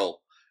about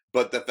Pearl,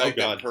 but the fact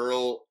that God.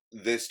 Pearl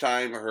this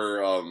time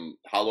her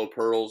hollow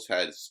pearls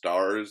had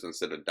stars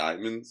instead of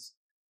diamonds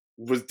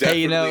was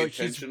Hey, definitely she's-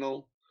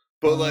 intentional.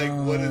 But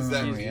what does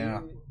that Oh, mean?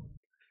 yeah.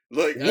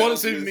 What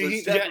does it mean?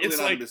 It's Yeah, definitely it's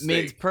not a like- mistake.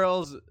 Means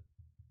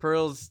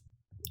Pearl's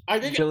I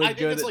think really it's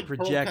good like at Pearl kind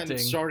projecting. of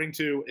starting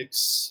to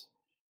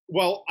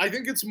well, I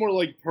think it's more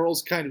like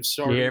Pearl's kind of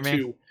starting hear me?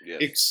 to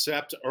Yes.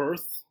 accept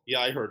Earth. Yeah,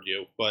 I heard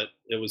you, but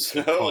it was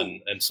No. fun,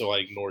 and so I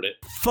ignored it.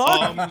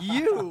 Fuck Um,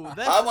 you.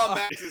 That's I'm on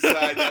Max's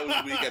side. That was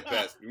weak at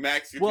best.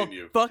 Max, well,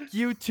 continue. fuck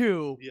you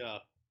too. Yeah.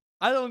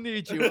 I don't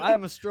need you. I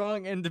am a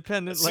strong,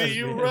 independent See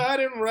you lesbian.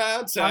 riding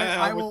around town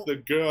I will- with the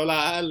girl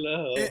I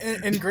love.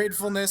 In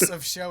gratefulness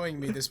of showing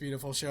me this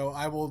beautiful show,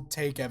 I will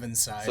take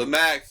Evan's side. So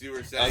Max, you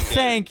were saying.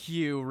 Thank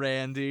you,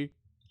 Randy.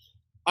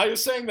 I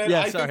was saying that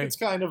Yeah, I sorry. think it's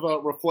kind of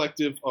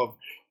reflective of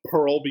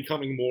Pearl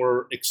becoming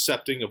more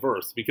accepting of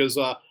Earth, because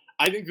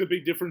I think the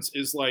big difference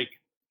is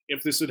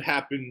if this had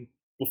happened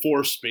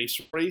before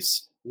Space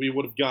Race, we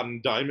would have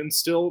gotten Diamond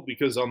still,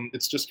 because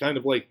it's just kind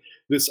of like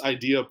this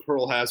idea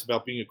Pearl has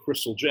about being a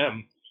crystal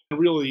gem. And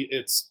really,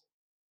 it's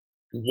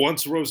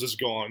once Rose is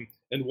gone,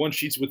 and once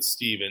she's with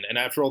Steven, and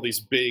after all these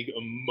big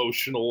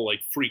emotional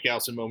freak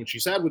outs and moments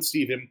she's had with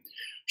Steven,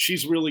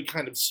 she's really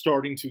kind of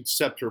starting to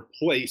accept her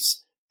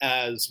place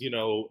as,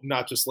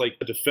 not just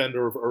a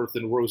defender of Earth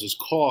and Rose's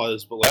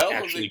cause, but I also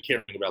actually think-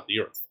 caring about the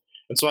Earth.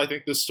 And so I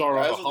think the star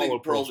I of the also Hollow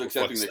think Pearl's Pearls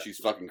accepting reflects that she's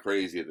fucking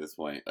crazy at this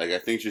point. Like, I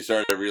think she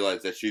started to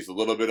realize that she's a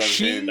little bit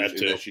unhinged That and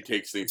too. that she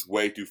takes things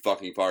way too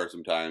fucking far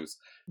sometimes.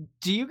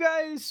 Do you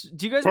guys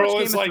watch Pearl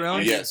Game is of like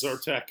Thrones? Yes.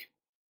 Zyrtec.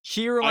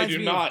 She reminds do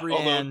me not, of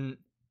Brienne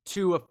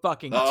to a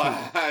fucking T.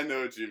 Oh, I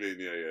know what you mean.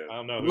 I Yeah.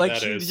 don't know who Like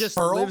that she is. just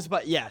Pearl? lives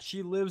by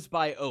she lives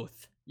by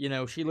oath. You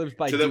know, she lives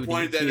by To duty. the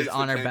point that she is it's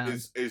honor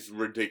bound. is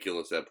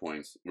ridiculous at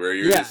points where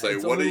you're Yeah, just like,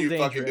 it's a what are you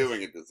little fucking dangerous.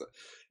 doing at this?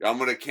 I'm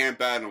gonna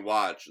camp out and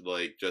watch,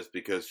 like, just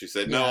because she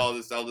said no.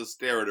 Yeah. I'll just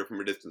stare at her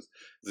from a distance.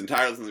 It's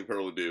entirely something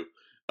Pearl would do.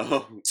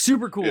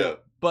 Super cool. Yeah.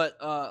 But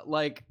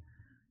like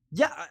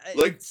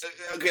Like, it's,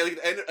 okay, like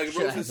Shit, I Rose had and to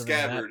remember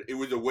Scabbard, it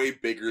was a way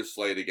bigger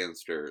slight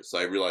against her, so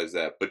I realized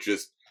that. But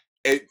just,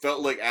 it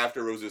felt like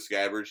after Rose and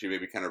Scabbard, she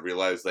maybe kind of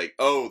realized, like,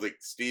 oh, like,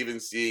 Steven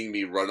seeing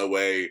me run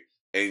away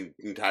and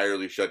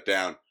entirely shut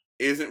down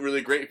isn't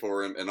really great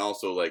for him, and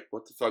also, like,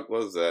 what the fuck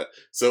was that?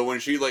 So when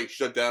she, like,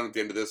 shut down at the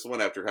end of this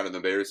one after kind of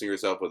embarrassing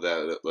herself with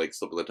that, like,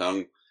 slip of the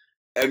tongue,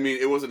 I mean,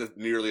 it wasn't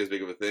nearly as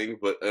big of a thing,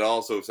 but it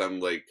also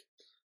sounded like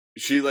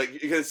she, like,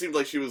 it seemed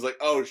like she was like,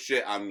 oh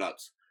shit, I'm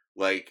nuts.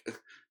 Like,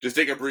 just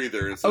take a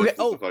breather and okay. flip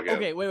Oh, the fuck out.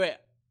 okay. Wait.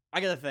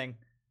 I got a thing.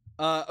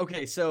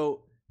 Okay.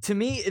 So to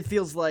me, it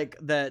feels like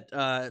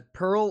that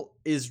Pearl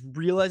is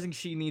realizing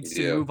she needs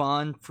to Yeah. move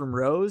on from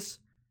Rose,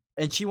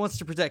 and she wants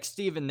to protect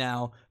Steven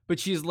now. But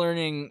she's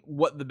learning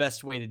what the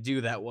best way to do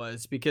that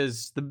was,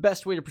 because the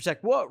best way to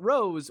protect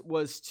Rose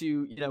was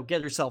to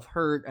get herself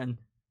hurt and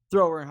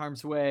throw her in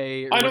harm's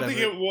way. Or I don't think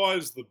whatever. it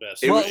was the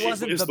best. It Well, was- it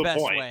wasn't is the best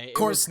point. way. Of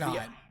course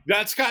not.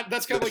 That's kind of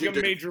But like she a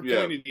did- major yeah.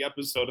 point of the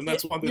episode, and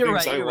that's one of the You're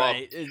things right. I You're love.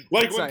 right.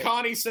 Like when Sorry.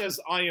 Connie says,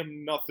 "I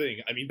am nothing."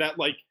 I mean, that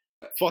like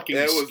fucking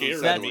That was scared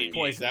unsettling. me. That's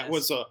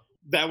poisonous.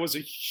 That was a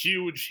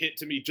huge hit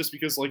to me, just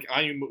because like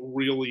I am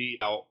really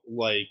out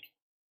like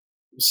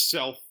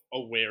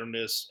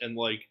self-awareness and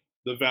like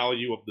the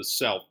value of the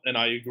self. And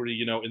I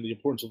agree, in the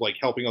importance of like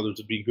helping others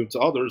and being good to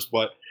others,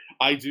 but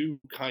I do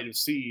kind of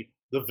see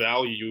the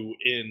value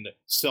in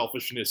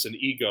selfishness and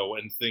ego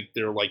and think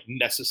they're like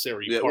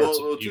necessary Yeah, parts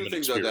well, of the two human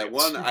things on that.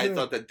 experience. One, I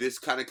thought that this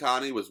kind of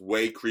Connie was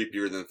way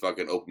creepier than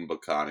fucking open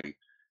book Connie.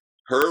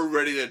 Her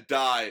ready to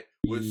die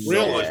was so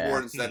Really? much more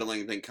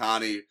unsettling than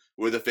Connie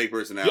with a fake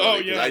personality. Oh,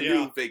 'cause yeah, I yeah.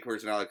 knew fake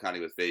personality Connie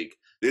was fake.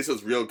 This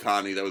was real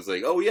Connie that was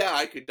like, oh yeah,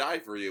 I could die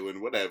for you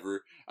and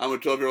whatever. I'm a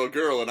 12-year-old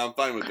girl and I'm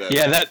fine with that.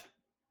 Yeah, that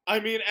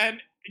I mean,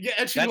 and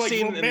she That like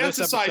scene in this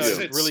romanticizes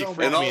episode it really so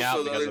freaked much. And me out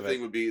also, the because other of it.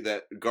 thing would be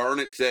that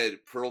Garnet said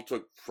Pearl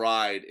took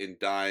pride in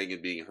dying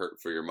and being hurt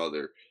for your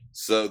mother.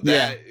 So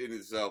that in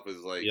itself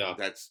is like, Yeah.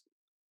 that's.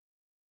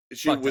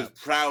 She Fucked was up.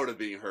 proud of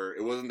being hurt.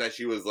 It wasn't that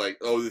she was like,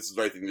 oh, this is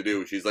the right thing to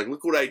do. She's like,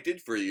 look what I did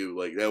for you.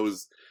 Like, that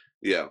was,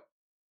 yeah.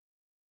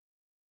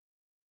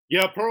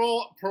 Yeah,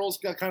 Pearl's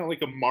got kind of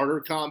like a martyr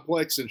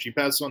complex, and she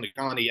passes on to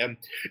Connie, and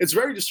it's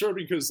very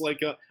disturbing because like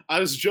I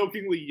was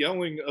jokingly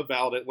yelling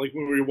about it like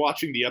when we were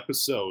watching the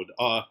episode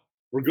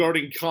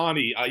regarding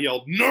Connie. I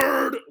yelled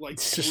 "nerd" like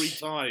 3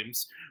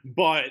 times,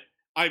 but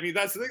I mean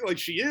that's the thing. Like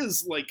she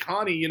is like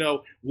Connie,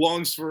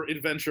 longs for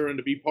adventure and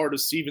to be part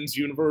of Steven's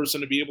universe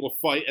and to be able to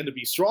fight and to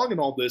be strong and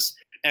all this.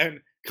 And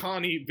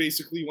Connie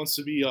basically wants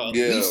to be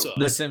Lisa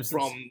The Simpsons.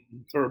 from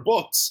her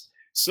books.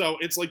 So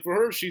it's like for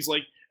her, she's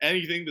like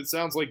anything that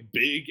sounds like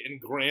big and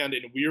grand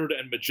and weird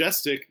and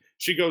majestic,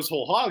 she goes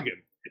whole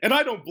hogging. And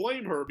I don't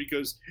blame her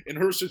because in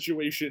her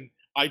situation,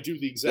 I do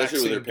the exact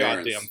Especially with same her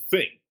parents. goddamn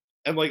thing.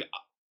 And like,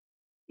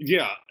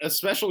 yeah,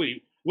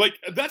 especially like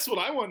that's what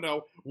I want to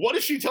know. What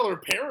does she tell her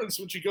parents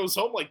when she goes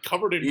home, like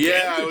covered in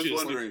Yeah, I bandages? was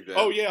Like, wondering that.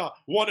 oh yeah,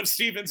 one of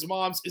Steven's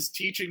moms is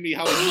teaching me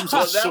how to use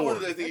Well, a that one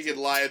sword. I think you could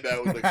lie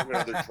about with like some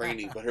other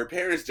training, but her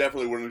parents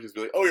definitely wouldn't just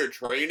be like, "Oh, you're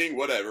training,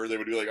 whatever." They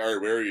would be like, "All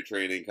right, where are you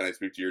training? Can I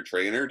speak to your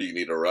trainer? Do you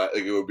need a ride?"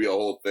 Like it would be a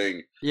whole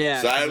thing.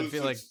 Yeah, so 'cause I I was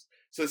feel like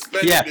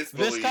suspending Yeah,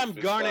 disbelief. this time is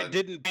Garnet fun.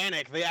 didn't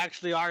panic. They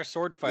actually are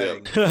sword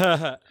fighting.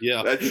 Yeah,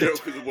 That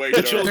joke was way The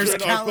dark. children There's are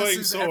playing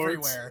calluses swords.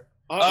 everywhere.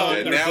 Uh-oh, Yeah,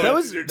 they're now dead. that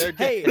was they're-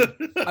 hey.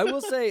 I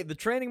will say the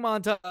training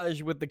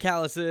montage with the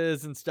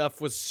calluses and stuff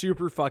was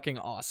super fucking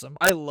awesome.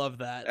 I love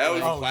that. That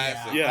was Like, Oh,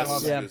 classic. yeah. That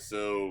was Yeah. just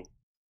so.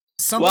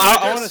 Someone, Well,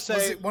 I was wanna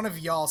say- it one of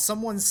y'all.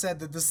 Someone said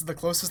that this is the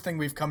closest thing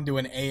we've come to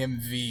an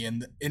AMV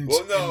in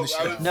Well, no, in the show.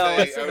 I would No, say,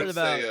 let's I talk would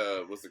about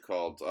say, what's it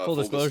called? Full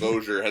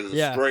Disclosure? has a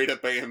Yeah. straight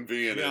up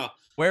AMV in Yeah. it.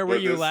 Where were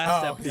But you this-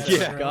 last Oh, episode?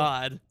 yeah.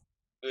 God.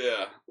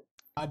 Yeah.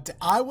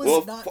 I was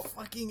Well, not for-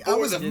 fucking. I For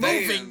was the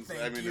moving. fans,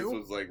 Thank I mean, you.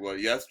 this was like what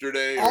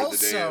yesterday or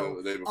Also,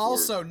 the day before.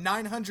 also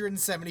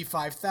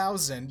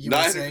 975,000. You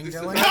were saying,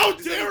 Dylan? How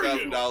dare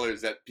you!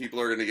 $977,000 that people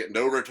are going to get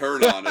no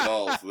return on at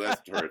all. So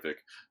that's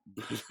terrific.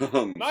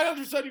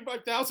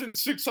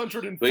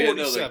 975,647. But yeah,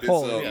 no, like this,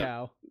 Holy yeah.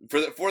 cow. For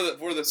the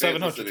fans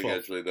 712. listening,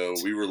 actually though,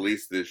 we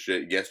released this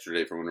shit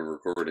yesterday from when we were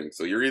recording.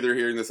 So you're either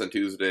hearing this on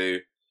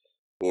Tuesday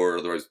or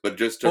otherwise. But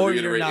just to Or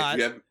you're reiterate,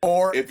 not.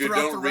 Or if you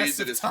throughout don't the read rest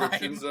the of time.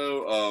 descriptions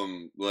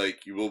though,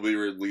 like you will be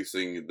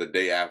releasing the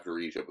day after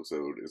each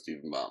episode is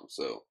Stephen Bomb.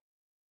 So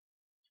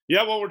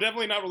Yeah, well, we're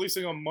definitely not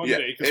releasing on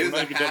Monday it because is we're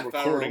a not even done half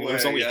hour recording.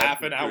 There's away, only yeah,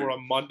 half an hour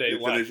on Monday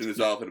we're left. finishing this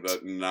off in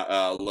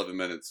about 11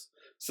 minutes.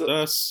 So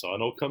The sun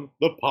will come.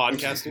 The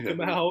podcast will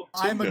come out.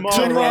 I'm a good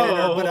tomorrow.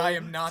 editor, but I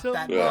am not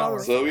that yeah.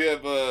 powerful. So we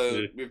have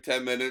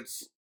 10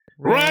 minutes.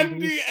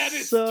 Randy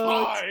edits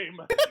sucks. time.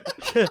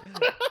 Edit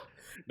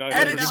out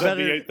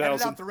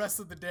 978,000. the rest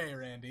of the day,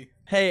 Randy.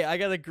 Hey, I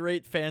got a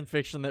great fan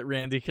fiction that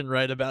Randy can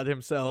write about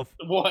himself.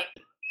 What?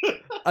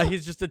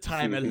 He's just a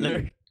time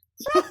editor.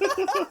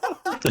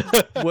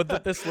 Would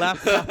that this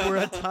laptop were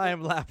a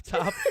time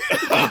laptop?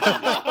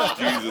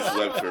 Jesus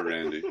wept for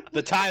Randy.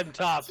 The time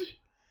top.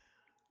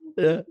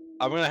 Yeah.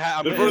 I'm gonna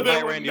For invite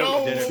there were Randy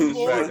over to dinner. no to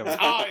more distract him.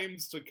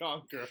 times to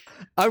conquer.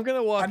 I'm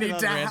gonna walk I in need on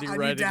to, Randy I need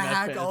writing to that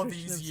hack fan all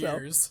fiction these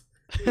himself. years.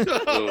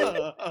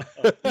 Oh.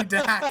 Need to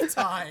hack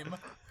time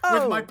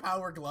with my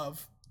power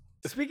glove.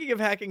 Speaking of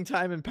hacking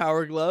time and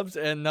power gloves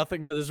and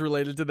nothing that is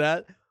related to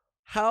that,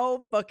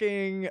 how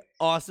fucking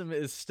awesome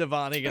is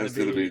Stevani going That's to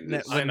gonna be, be-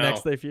 when I know.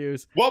 next they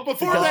fuse? Well,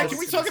 before Because- that, can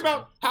we talk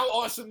about how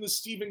awesome the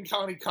Steven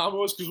Connie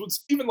combo is? Because when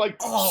Steven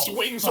Oh,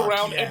 swings fuck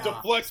around yeah. and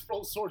deflects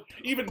Pearl's sword,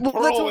 even Well,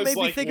 Pearl that's what is made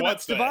me like, think what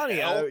about the Stevani.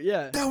 hell?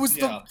 Yeah. That was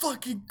Yeah. the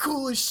fucking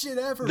coolest shit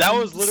ever. That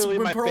When- was literally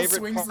when my Pearl favorite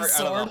swings part the out of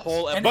the sword,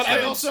 whole and But I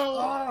Edge- also-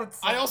 oh,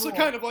 it's so I also cool.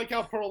 kind of like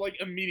how Pearl like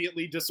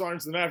immediately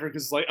disarms the Maverick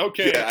because it's like,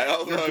 okay, Yeah, I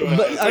also you're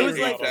But good. I You're was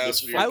good like- on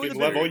this I fucking was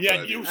level. very-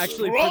 Yeah, you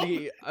Actually, scrub.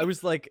 I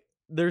was like,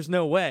 there's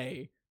no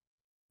way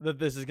that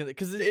this is gonna,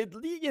 because it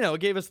it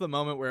gave us the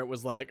moment where it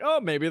was like,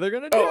 oh, maybe they're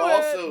gonna do Oh, it,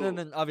 also- and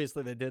then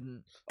obviously they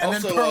didn't. And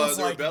then Also, Pearl's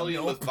the like,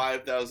 rebellion was nope.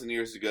 5,000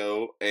 years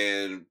ago,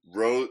 and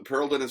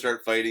Pearl didn't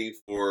start fighting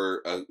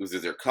for was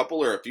it a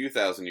couple or a few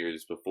thousand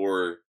years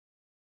before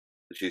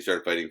she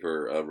started fighting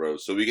for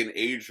Rose. So we can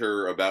age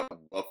her about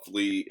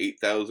roughly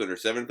 8,000 or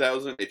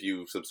 7,000 if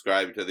you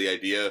subscribe to the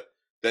idea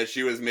that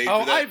she was made Oh,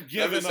 for that. I've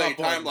given I'm just saying, up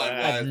on timeline that.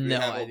 I have wise, we no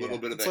have idea. a little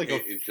bit of It's a like a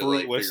hint into like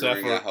fruitless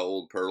figuring effort. out how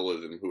old Pearl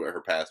is and who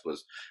her past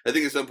was. I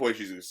think at some point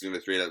she's just going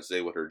to straight out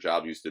say what her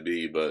job used to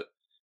be, but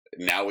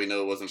now we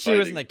know it wasn't She fighting.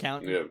 was an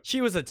accountant. Yeah.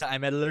 She was a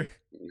time editor.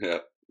 Yeah.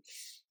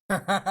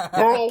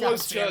 Pearl God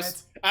was damn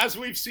just, it. as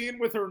we've seen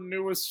with her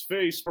newest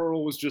face,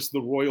 Pearl was just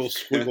the royal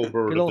squiggle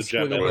bird Good of old the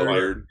Gem squiggle Royal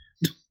Empire. Bird.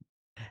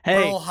 Hey,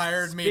 Pearl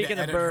hired me to speaking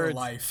of edit her birds,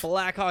 life.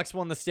 Blackhawks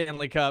won the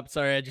Stanley Cup.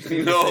 Sorry, I just need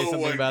to No say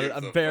something one about it. gives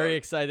I'm a very fuck.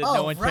 excited. Oh,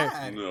 no one cares.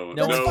 rad. No,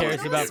 No one one cares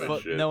gives about a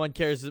foot. No one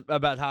cares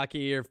about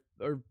hockey or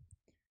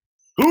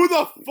Who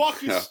the fuck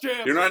is Yeah.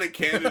 Stanley? You're not in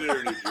Canada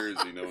or New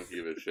Jersey. No one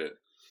give a shit.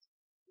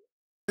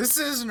 This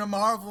isn't a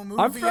Marvel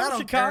movie. I'm from I don't care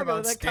Chicago,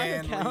 about that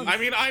kinda Stan counts. Lee. I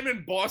mean, I'm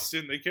in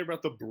Boston. They care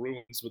about the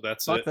Bruins, but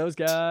that's fuck it. those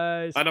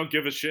guys. I don't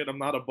give a shit. I'm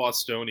not a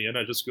Bostonian.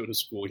 I just go to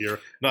school here.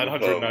 Oh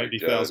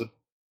 990,000.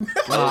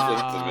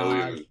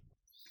 Ah.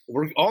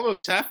 We're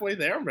almost halfway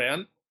there,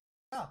 man.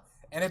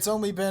 And it's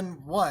only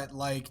been what,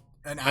 like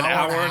an An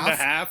hour and a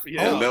half.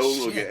 Yeah. And no one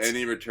will shit. get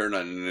any return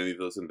on any of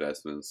those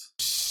investments.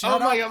 Shut Oh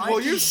my up, god, I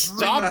will you can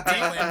stop dream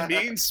being a that.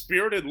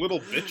 mean-spirited little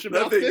bitch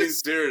about Nothing in this?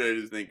 spirit. I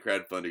just think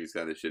crowdfunding is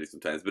kind of shitty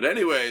sometimes. But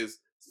anyways,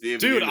 Steve,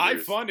 Dude, I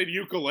Universe. funded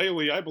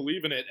Ukulele. I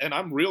believe in it, and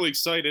I'm really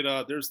excited.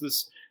 There's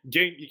this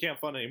game you can't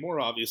fund anymore,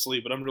 obviously,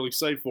 but I'm really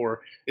excited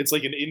for. It's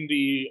like an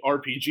indie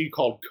RPG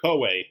called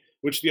Koei,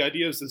 which the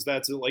idea is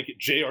that's like a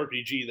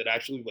JRPG that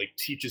actually like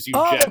teaches you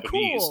Oh,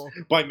 Japanese cool.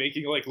 by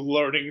making like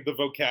learning the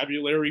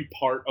vocabulary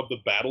part of the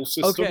battle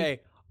system. Okay.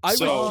 I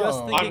So, was just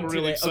I'm thinking really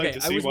today. excited Okay,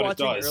 to I see was what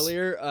it watching does.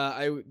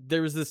 earlier.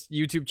 There was this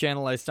YouTube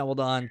channel I stumbled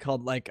on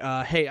called like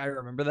Hey, I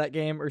Remember That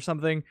Game or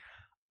something.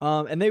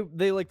 And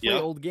they like play Yeah.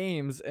 old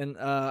games, and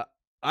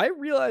I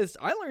realized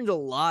I learned a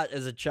lot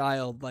as a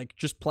child, like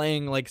just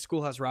playing like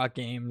Schoolhouse Rock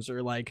games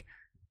or like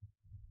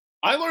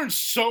I learned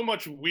so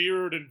much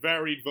weird and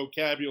varied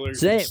vocabulary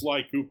Same. from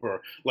Sly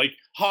Cooper, like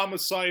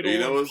homicidal, You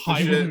know and what's the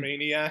shit?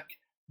 pyromaniac.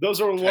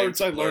 Those are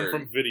words I Type learned learn.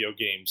 from video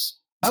games.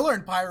 I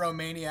learned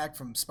Pyromaniac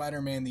from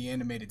Spider-Man the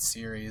Animated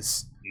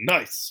Series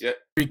Nice. Yeah,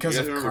 because you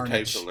guys of remember Type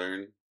Carnage. to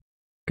Learn?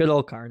 good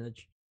old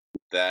Carnage.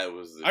 That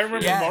was the I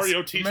remember shit. Yes,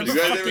 Mario teaches remember You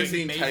guys ever fucking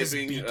seen Mavis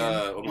typing? Beacon?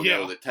 Oh my Yeah.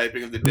 god, the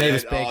typing of the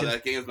Mavis dead. Oh, Bacon.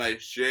 that game's my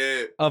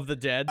shit. Of the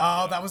Dead.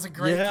 Oh, that was a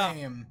great Yeah.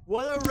 game.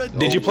 What a ridiculous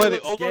Did you play the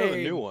game. old one or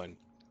the new one?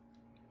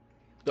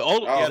 The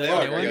old, Oh, yeah, fuck, the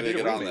I new one. gotta You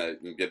get on remake.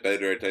 that and get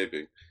better at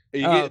typing.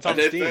 You Oh, get, it's I on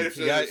did Steam. finish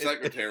You the got-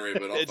 secretary,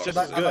 but I'll it's fuck just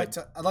with as it.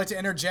 good. I'd like to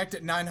interject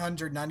at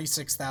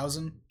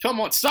 996,000. Come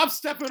on, stop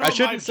stepping on I my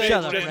shouldn't say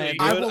Shut up, Jenny. Randy.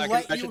 I Good, will I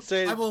let should you.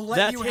 say I will let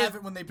that's you his have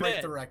it when they break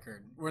bit. the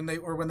record. When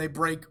they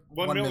break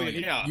 1 1 million,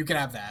 million. yeah. You can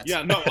have that.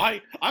 Yeah, no,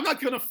 I'm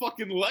not gonna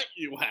fucking let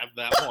you have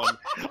that one.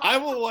 I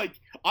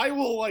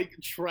will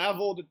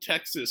travel to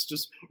Texas,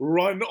 just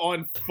run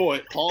on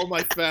foot, haul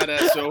my fat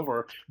ass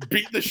over,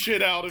 beat the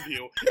shit out of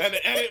you, and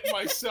edit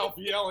myself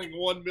yelling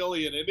 1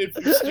 million. And if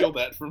you steal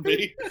that from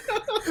me,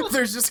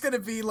 There's just gonna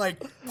be like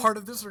part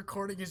of this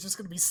recording is just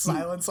gonna be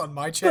silence on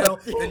my channel,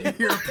 then you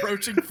hear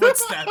approaching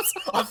footsteps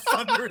on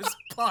Thunderous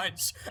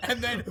Punch, and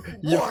then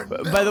Yeah, 1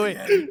 by the way,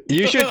 million.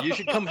 You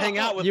should come hang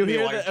out with You me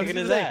hear while you're that- I was kicking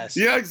his gonna say, ass.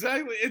 yeah,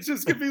 exactly. It's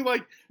just gonna be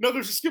like, no,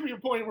 there's just gonna be a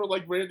point where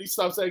like Randy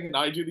stops saying and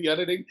I do the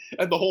editing,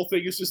 and the whole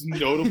thing is just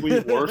notably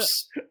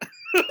worse.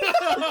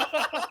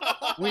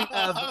 We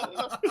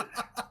have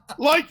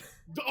like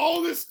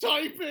all this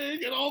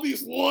typing and all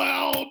these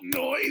loud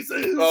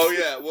noises. Oh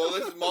yeah, well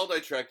this is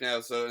multi-track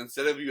now, so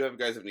instead of you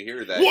guys having to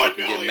hear that, 1 you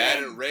can million! get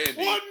mad at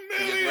Randy 1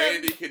 because million!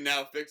 Randy can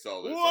now fix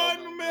all this.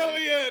 1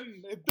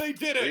 million! They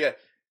did But it. yeah,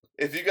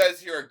 if you guys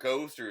hear a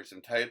ghost or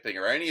some typing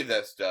or any of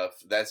that stuff,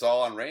 that's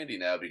all on Randy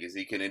now because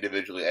he can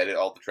individually edit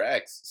all the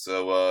tracks.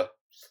 So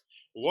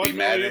be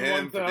mad at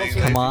him for being 1,000,000. lazy.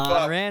 Come on,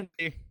 fuck.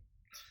 Randy.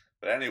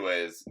 But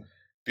anyways,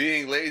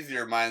 being lazy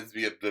reminds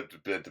me of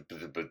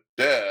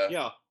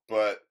Yeah.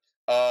 But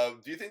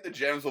do you think the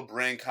gems will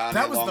bring Connie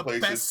That was along the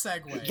places? best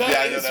segue. That Yeah,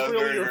 I know, is that was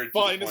really very, your very to the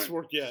finest point.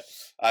 work yet.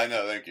 I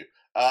know, thank you.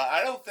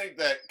 I don't think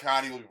that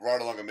Connie will be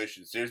brought along a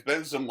mission. There's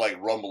been some like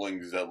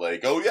rumblings that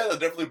like, oh yeah, they'll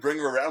definitely bring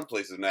her around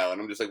places now,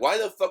 and I'm just like, why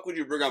the fuck would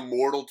you bring a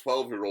mortal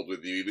 12-year-old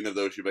with you, even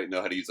though she might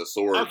know how to use a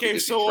sword? Okay,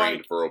 because so, she trained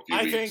like, for a few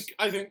weeks.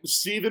 I think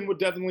Steven would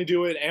definitely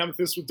do it.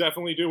 Amethyst would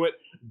definitely do it.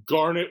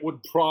 Garnet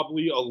would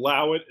probably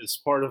allow it as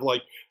part of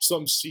like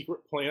some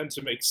secret plan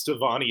to make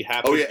Stevani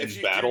happy Oh yeah, in if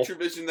she battle. future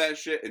visioned that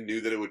shit and knew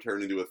that it would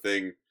turn into a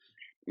thing,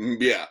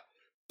 yeah.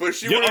 But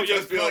she Yeah, wouldn't oh, yeah,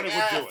 just be Garnet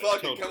like, would do it,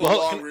 fucking totally. come Well,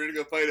 along, we're gonna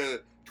go fight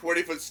a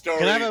 20-foot starry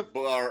Can I have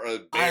or a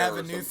bear I have or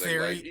a new something.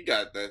 theory. Like, you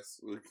got this.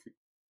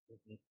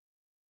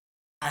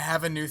 I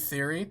have a new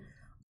theory.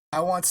 I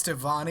want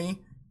Stevani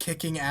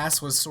kicking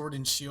ass with Sword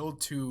and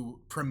Shield to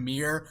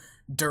premiere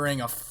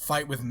during a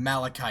fight with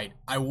Malachite.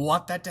 I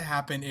want that to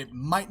happen. It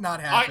might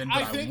not happen,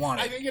 but I want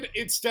it. I think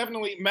it's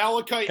definitely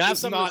Malachite Can I have is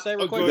something to not say a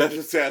real quick? good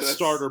That's-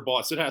 starter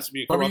boss. It has to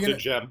be a What were you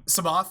corrupted gonna- gem.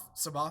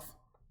 Sabath?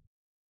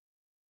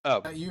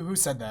 Oh, You who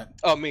said that?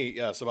 oh, me,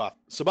 yeah, Sabath.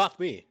 Sabath,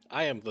 me.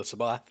 I am the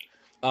Sabath.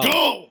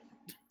 Go!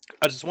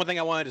 Just one thing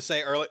I wanted to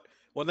say early.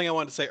 One thing I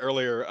wanted to say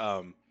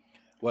earlier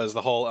was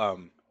the whole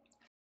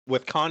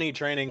with Connie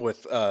training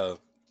with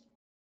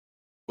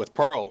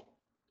Pearl.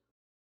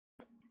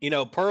 You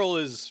know, Pearl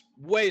is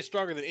way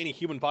stronger than any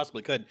human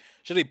possibly could.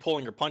 She'll be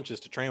pulling her punches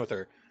to train with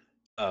her.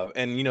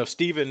 And you know,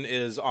 Steven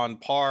is on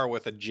par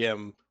with a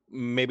Jim,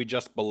 maybe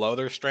just below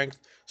their strength.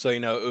 So you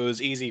know, it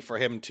was easy for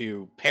him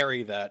to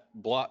parry that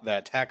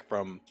attack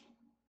from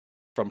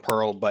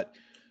Pearl. But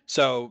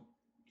so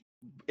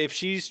if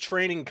she's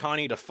training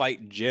Connie to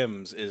fight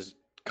Jims, is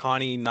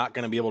Connie not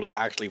going to be able to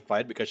actually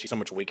fight because she's so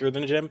much weaker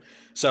than Jim?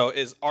 So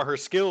are her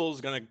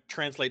skills going to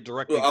translate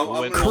directly Well, to I'm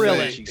when gonna Krillin.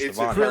 say she's it's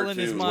a Stevani? Krillin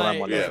is cartoon. what I'm my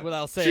wondering. is what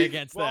I'll say She-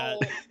 against Well,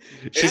 that.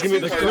 She's gonna be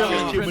the It's a Krillin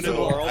cartoon,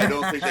 principle. so principal. I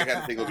don't think that kind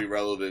of thing will be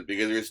relevant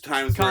because there's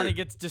times Connie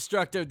gets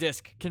Destructo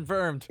Disc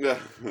confirmed. where.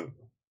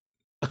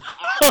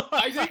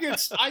 I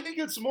think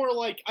it's more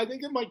like I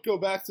think it might go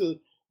back to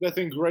that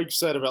thing Greg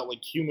said about like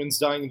humans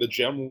dying in the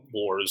gem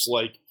wars.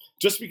 Like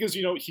just because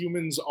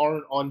humans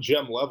aren't on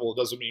gem level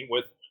doesn't mean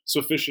with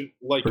sufficient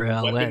like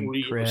Krillin,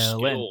 weaponry or Krillin,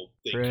 skill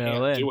they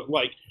Krillin. can't do it.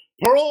 Like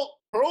Pearl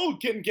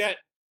can get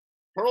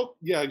Pearl.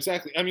 Yeah,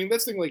 exactly. I mean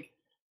that's the thing. Like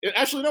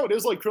actually no, it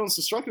is like Krillin's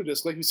Destructo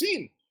Disc. Like you've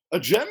seen, a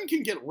gem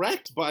can get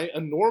wrecked by a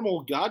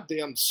normal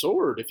goddamn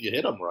sword if you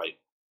hit them right.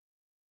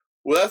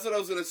 Well, that's what I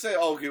was gonna say.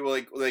 Oh, okay, well,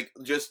 like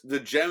just the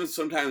gems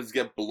sometimes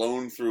get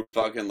blown through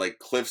fucking like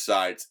cliff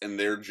sides, and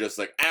they're just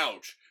like,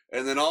 ouch.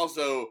 And then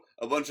also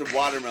a bunch of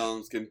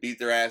watermelons can beat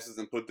their asses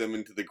and put them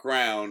into the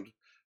ground,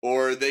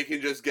 or they can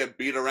just get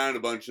beat around a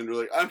bunch and they're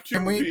like, I'm too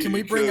Can we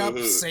weak. bring up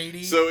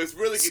Sadie So it's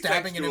really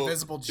stabbing an contextual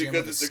invisible Jim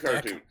because with a it's a stick?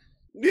 cartoon.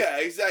 Yeah,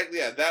 exactly.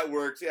 Yeah, that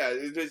works. Yeah,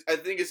 I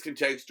think it's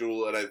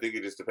contextual, and I think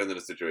it just depends on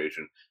the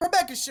situation.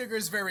 Rebecca Sugar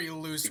is very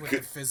loose with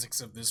the physics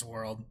of this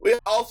world. Well,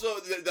 also,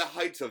 the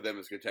heights of them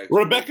is contextual.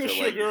 Rebecca so,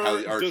 like, Sugar how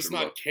the art does should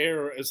not look.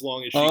 care as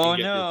long as she Oh, can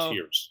get no.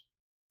 your tears.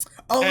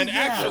 Oh And yeah.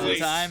 actually,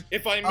 Time.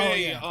 if I Oh,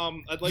 may, yeah.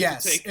 I'd like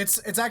yes, to take.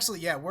 it's actually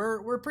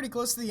we're pretty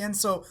close to the end.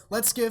 So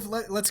let's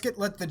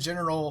let the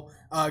general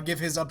give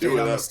his Do update it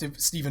on the up.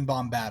 Stephen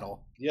Baum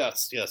battle.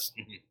 Yes, yes.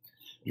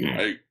 mhm.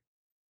 Hey,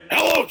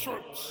 Hello,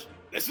 troops.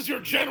 This is your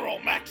General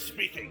Max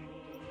speaking.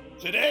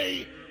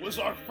 Today was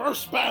our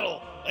first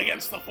battle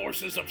against the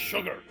forces of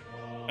Sugar,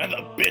 and the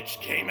bitch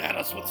came at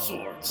us with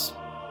swords.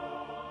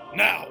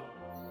 Now,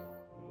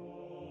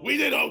 we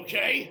did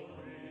okay.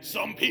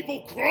 Some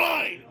people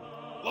cried.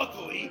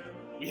 Luckily,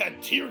 we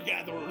had tear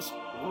gatherers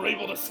who were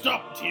able to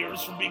stop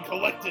tears from being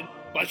collected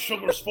by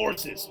Sugar's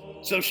forces,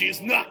 so she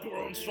has not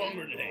grown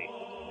stronger today.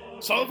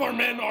 Some of our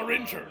men are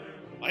injured.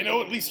 I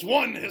know at least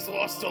one has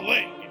lost a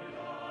leg.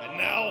 And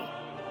now,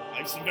 I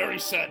have some very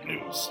sad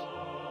news.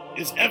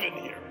 Is Evan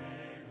here?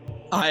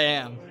 I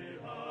am.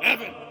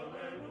 Evan,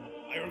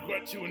 I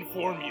regret to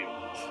inform you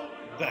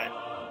that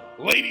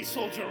Lady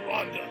Soldier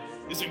Rhonda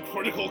is in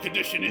critical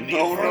condition in the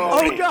Oh, no.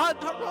 infirmary. Oh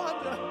God, not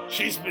Rhonda.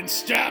 She's been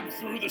stabbed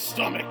through the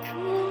stomach.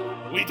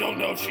 We don't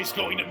know if she's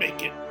going to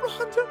make it.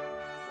 Rhonda.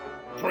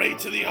 Pray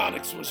to the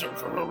Onyx Wizard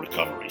for her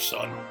recovery,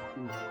 son.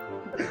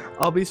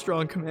 I'll be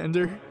strong,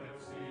 Commander.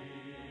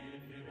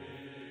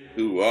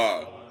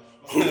 ooh-ah.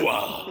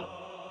 Hooah!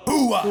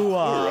 Hooah!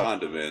 Hooah.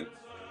 Rhonda, man.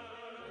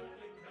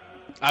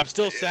 I'm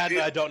still sad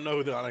that I don't know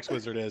who the Onyx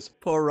Wizard is.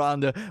 Poor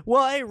Rhonda.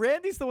 Well, hey,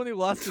 Randy's the one who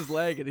lost his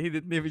leg, and he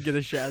didn't even get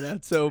a shout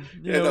out. So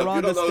you know, If you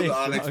Rhonda don't know who stays the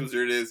Onyx strong.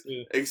 Wizard is,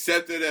 Yeah.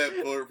 accept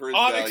it for its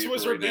Onyx value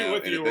Wizard for right be now,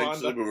 with and you,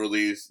 eventually Rhonda. we'll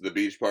release the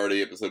beach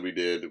party episode we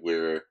did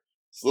where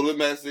It's a little bit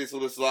messy, it's a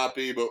little bit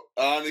sloppy, but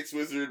Onyx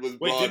Wizard was Wait,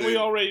 brought did in. we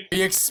already?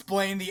 We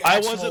explain the I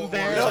actual wasn't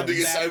there. No, origins.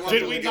 because I want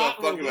Did them we to give a not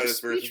fuck about release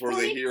it first before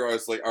they Speech hear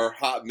us like our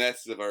hot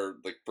mess of our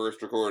like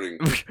first recording,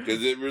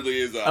 because it really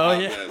is a Oh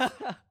hot yeah.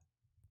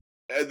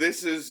 mess.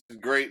 This is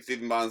great.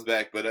 Stephen Bond's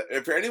back, but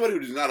for anyone who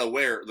is not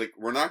aware, like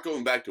we're not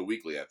going back to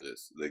weekly after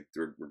this. Like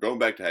we're going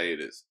back to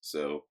hiatus.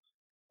 So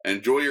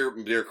enjoy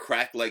your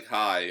crack like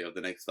high of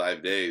the next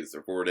 5 days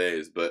or 4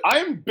 days. But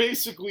I'm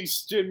basically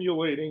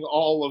stimulating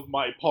all of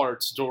my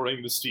parts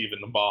during the Stephen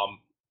Bomb.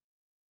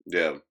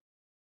 yeah,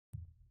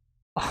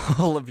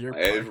 All of your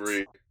parts.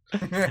 every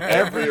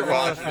Every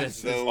rock orifice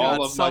has has no- got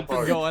all of my something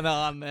parts. going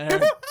on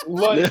there.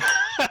 Like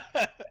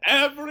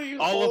every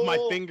All of my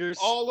hole, fingers.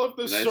 all of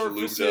the Nice and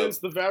lubed surfaces,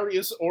 up. the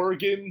various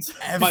organs,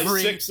 my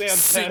Every 6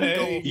 single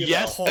antennae, you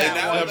Yes, know, and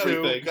now that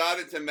everything. we've got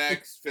it to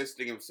Max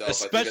fisting himself,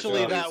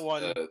 Especially I think that's that a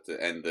one. place,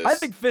 to end this. I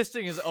think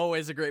fisting is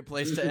always a great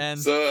place to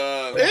end.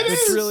 so. It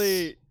it's is!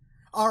 really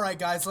All right,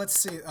 guys. Let's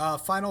see.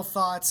 Final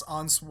thoughts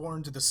on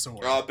Sworn to the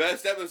Sword.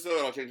 Best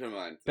episode. I'll change my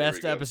mind. There we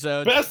best go.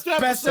 episode. Best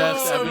episode. Best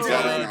episode. We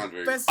got it episode. on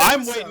very- Best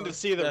I'm episode. waiting to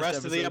see the Best rest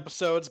of the episode.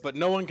 episodes, but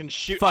no one can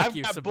shoot. Fuck I've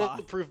you, got Sabah.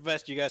 bulletproof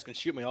vest. You guys can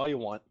shoot me all you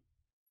want.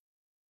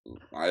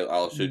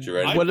 I'll shoot you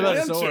right. I What about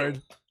a plan to.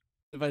 sword?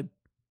 If I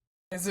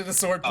Is it a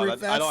sword Oh, proof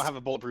vest? I don't have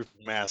a bulletproof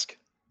mask.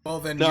 Well,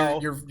 then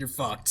No. you're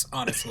fucked.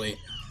 Honestly,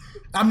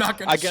 I'm not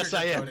gonna. I guess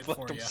I am. sugarcoat it Fuck,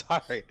 for I'm you.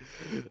 sorry.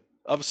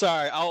 I'm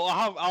sorry.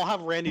 I'll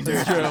have Randy do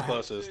it True. the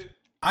closest.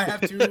 I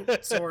have 2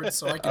 swords,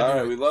 so I can. All do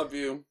right, it. we love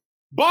you.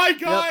 Bye,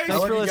 guys.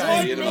 thanks for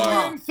listening. See you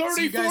tomorrow.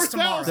 See you guys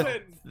tomorrow.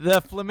 1,034,000. the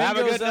Have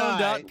a good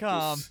night.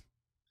 flamingozone.com,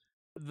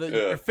 Yeah.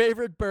 your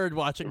favorite bird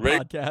watching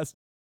Rick- podcast.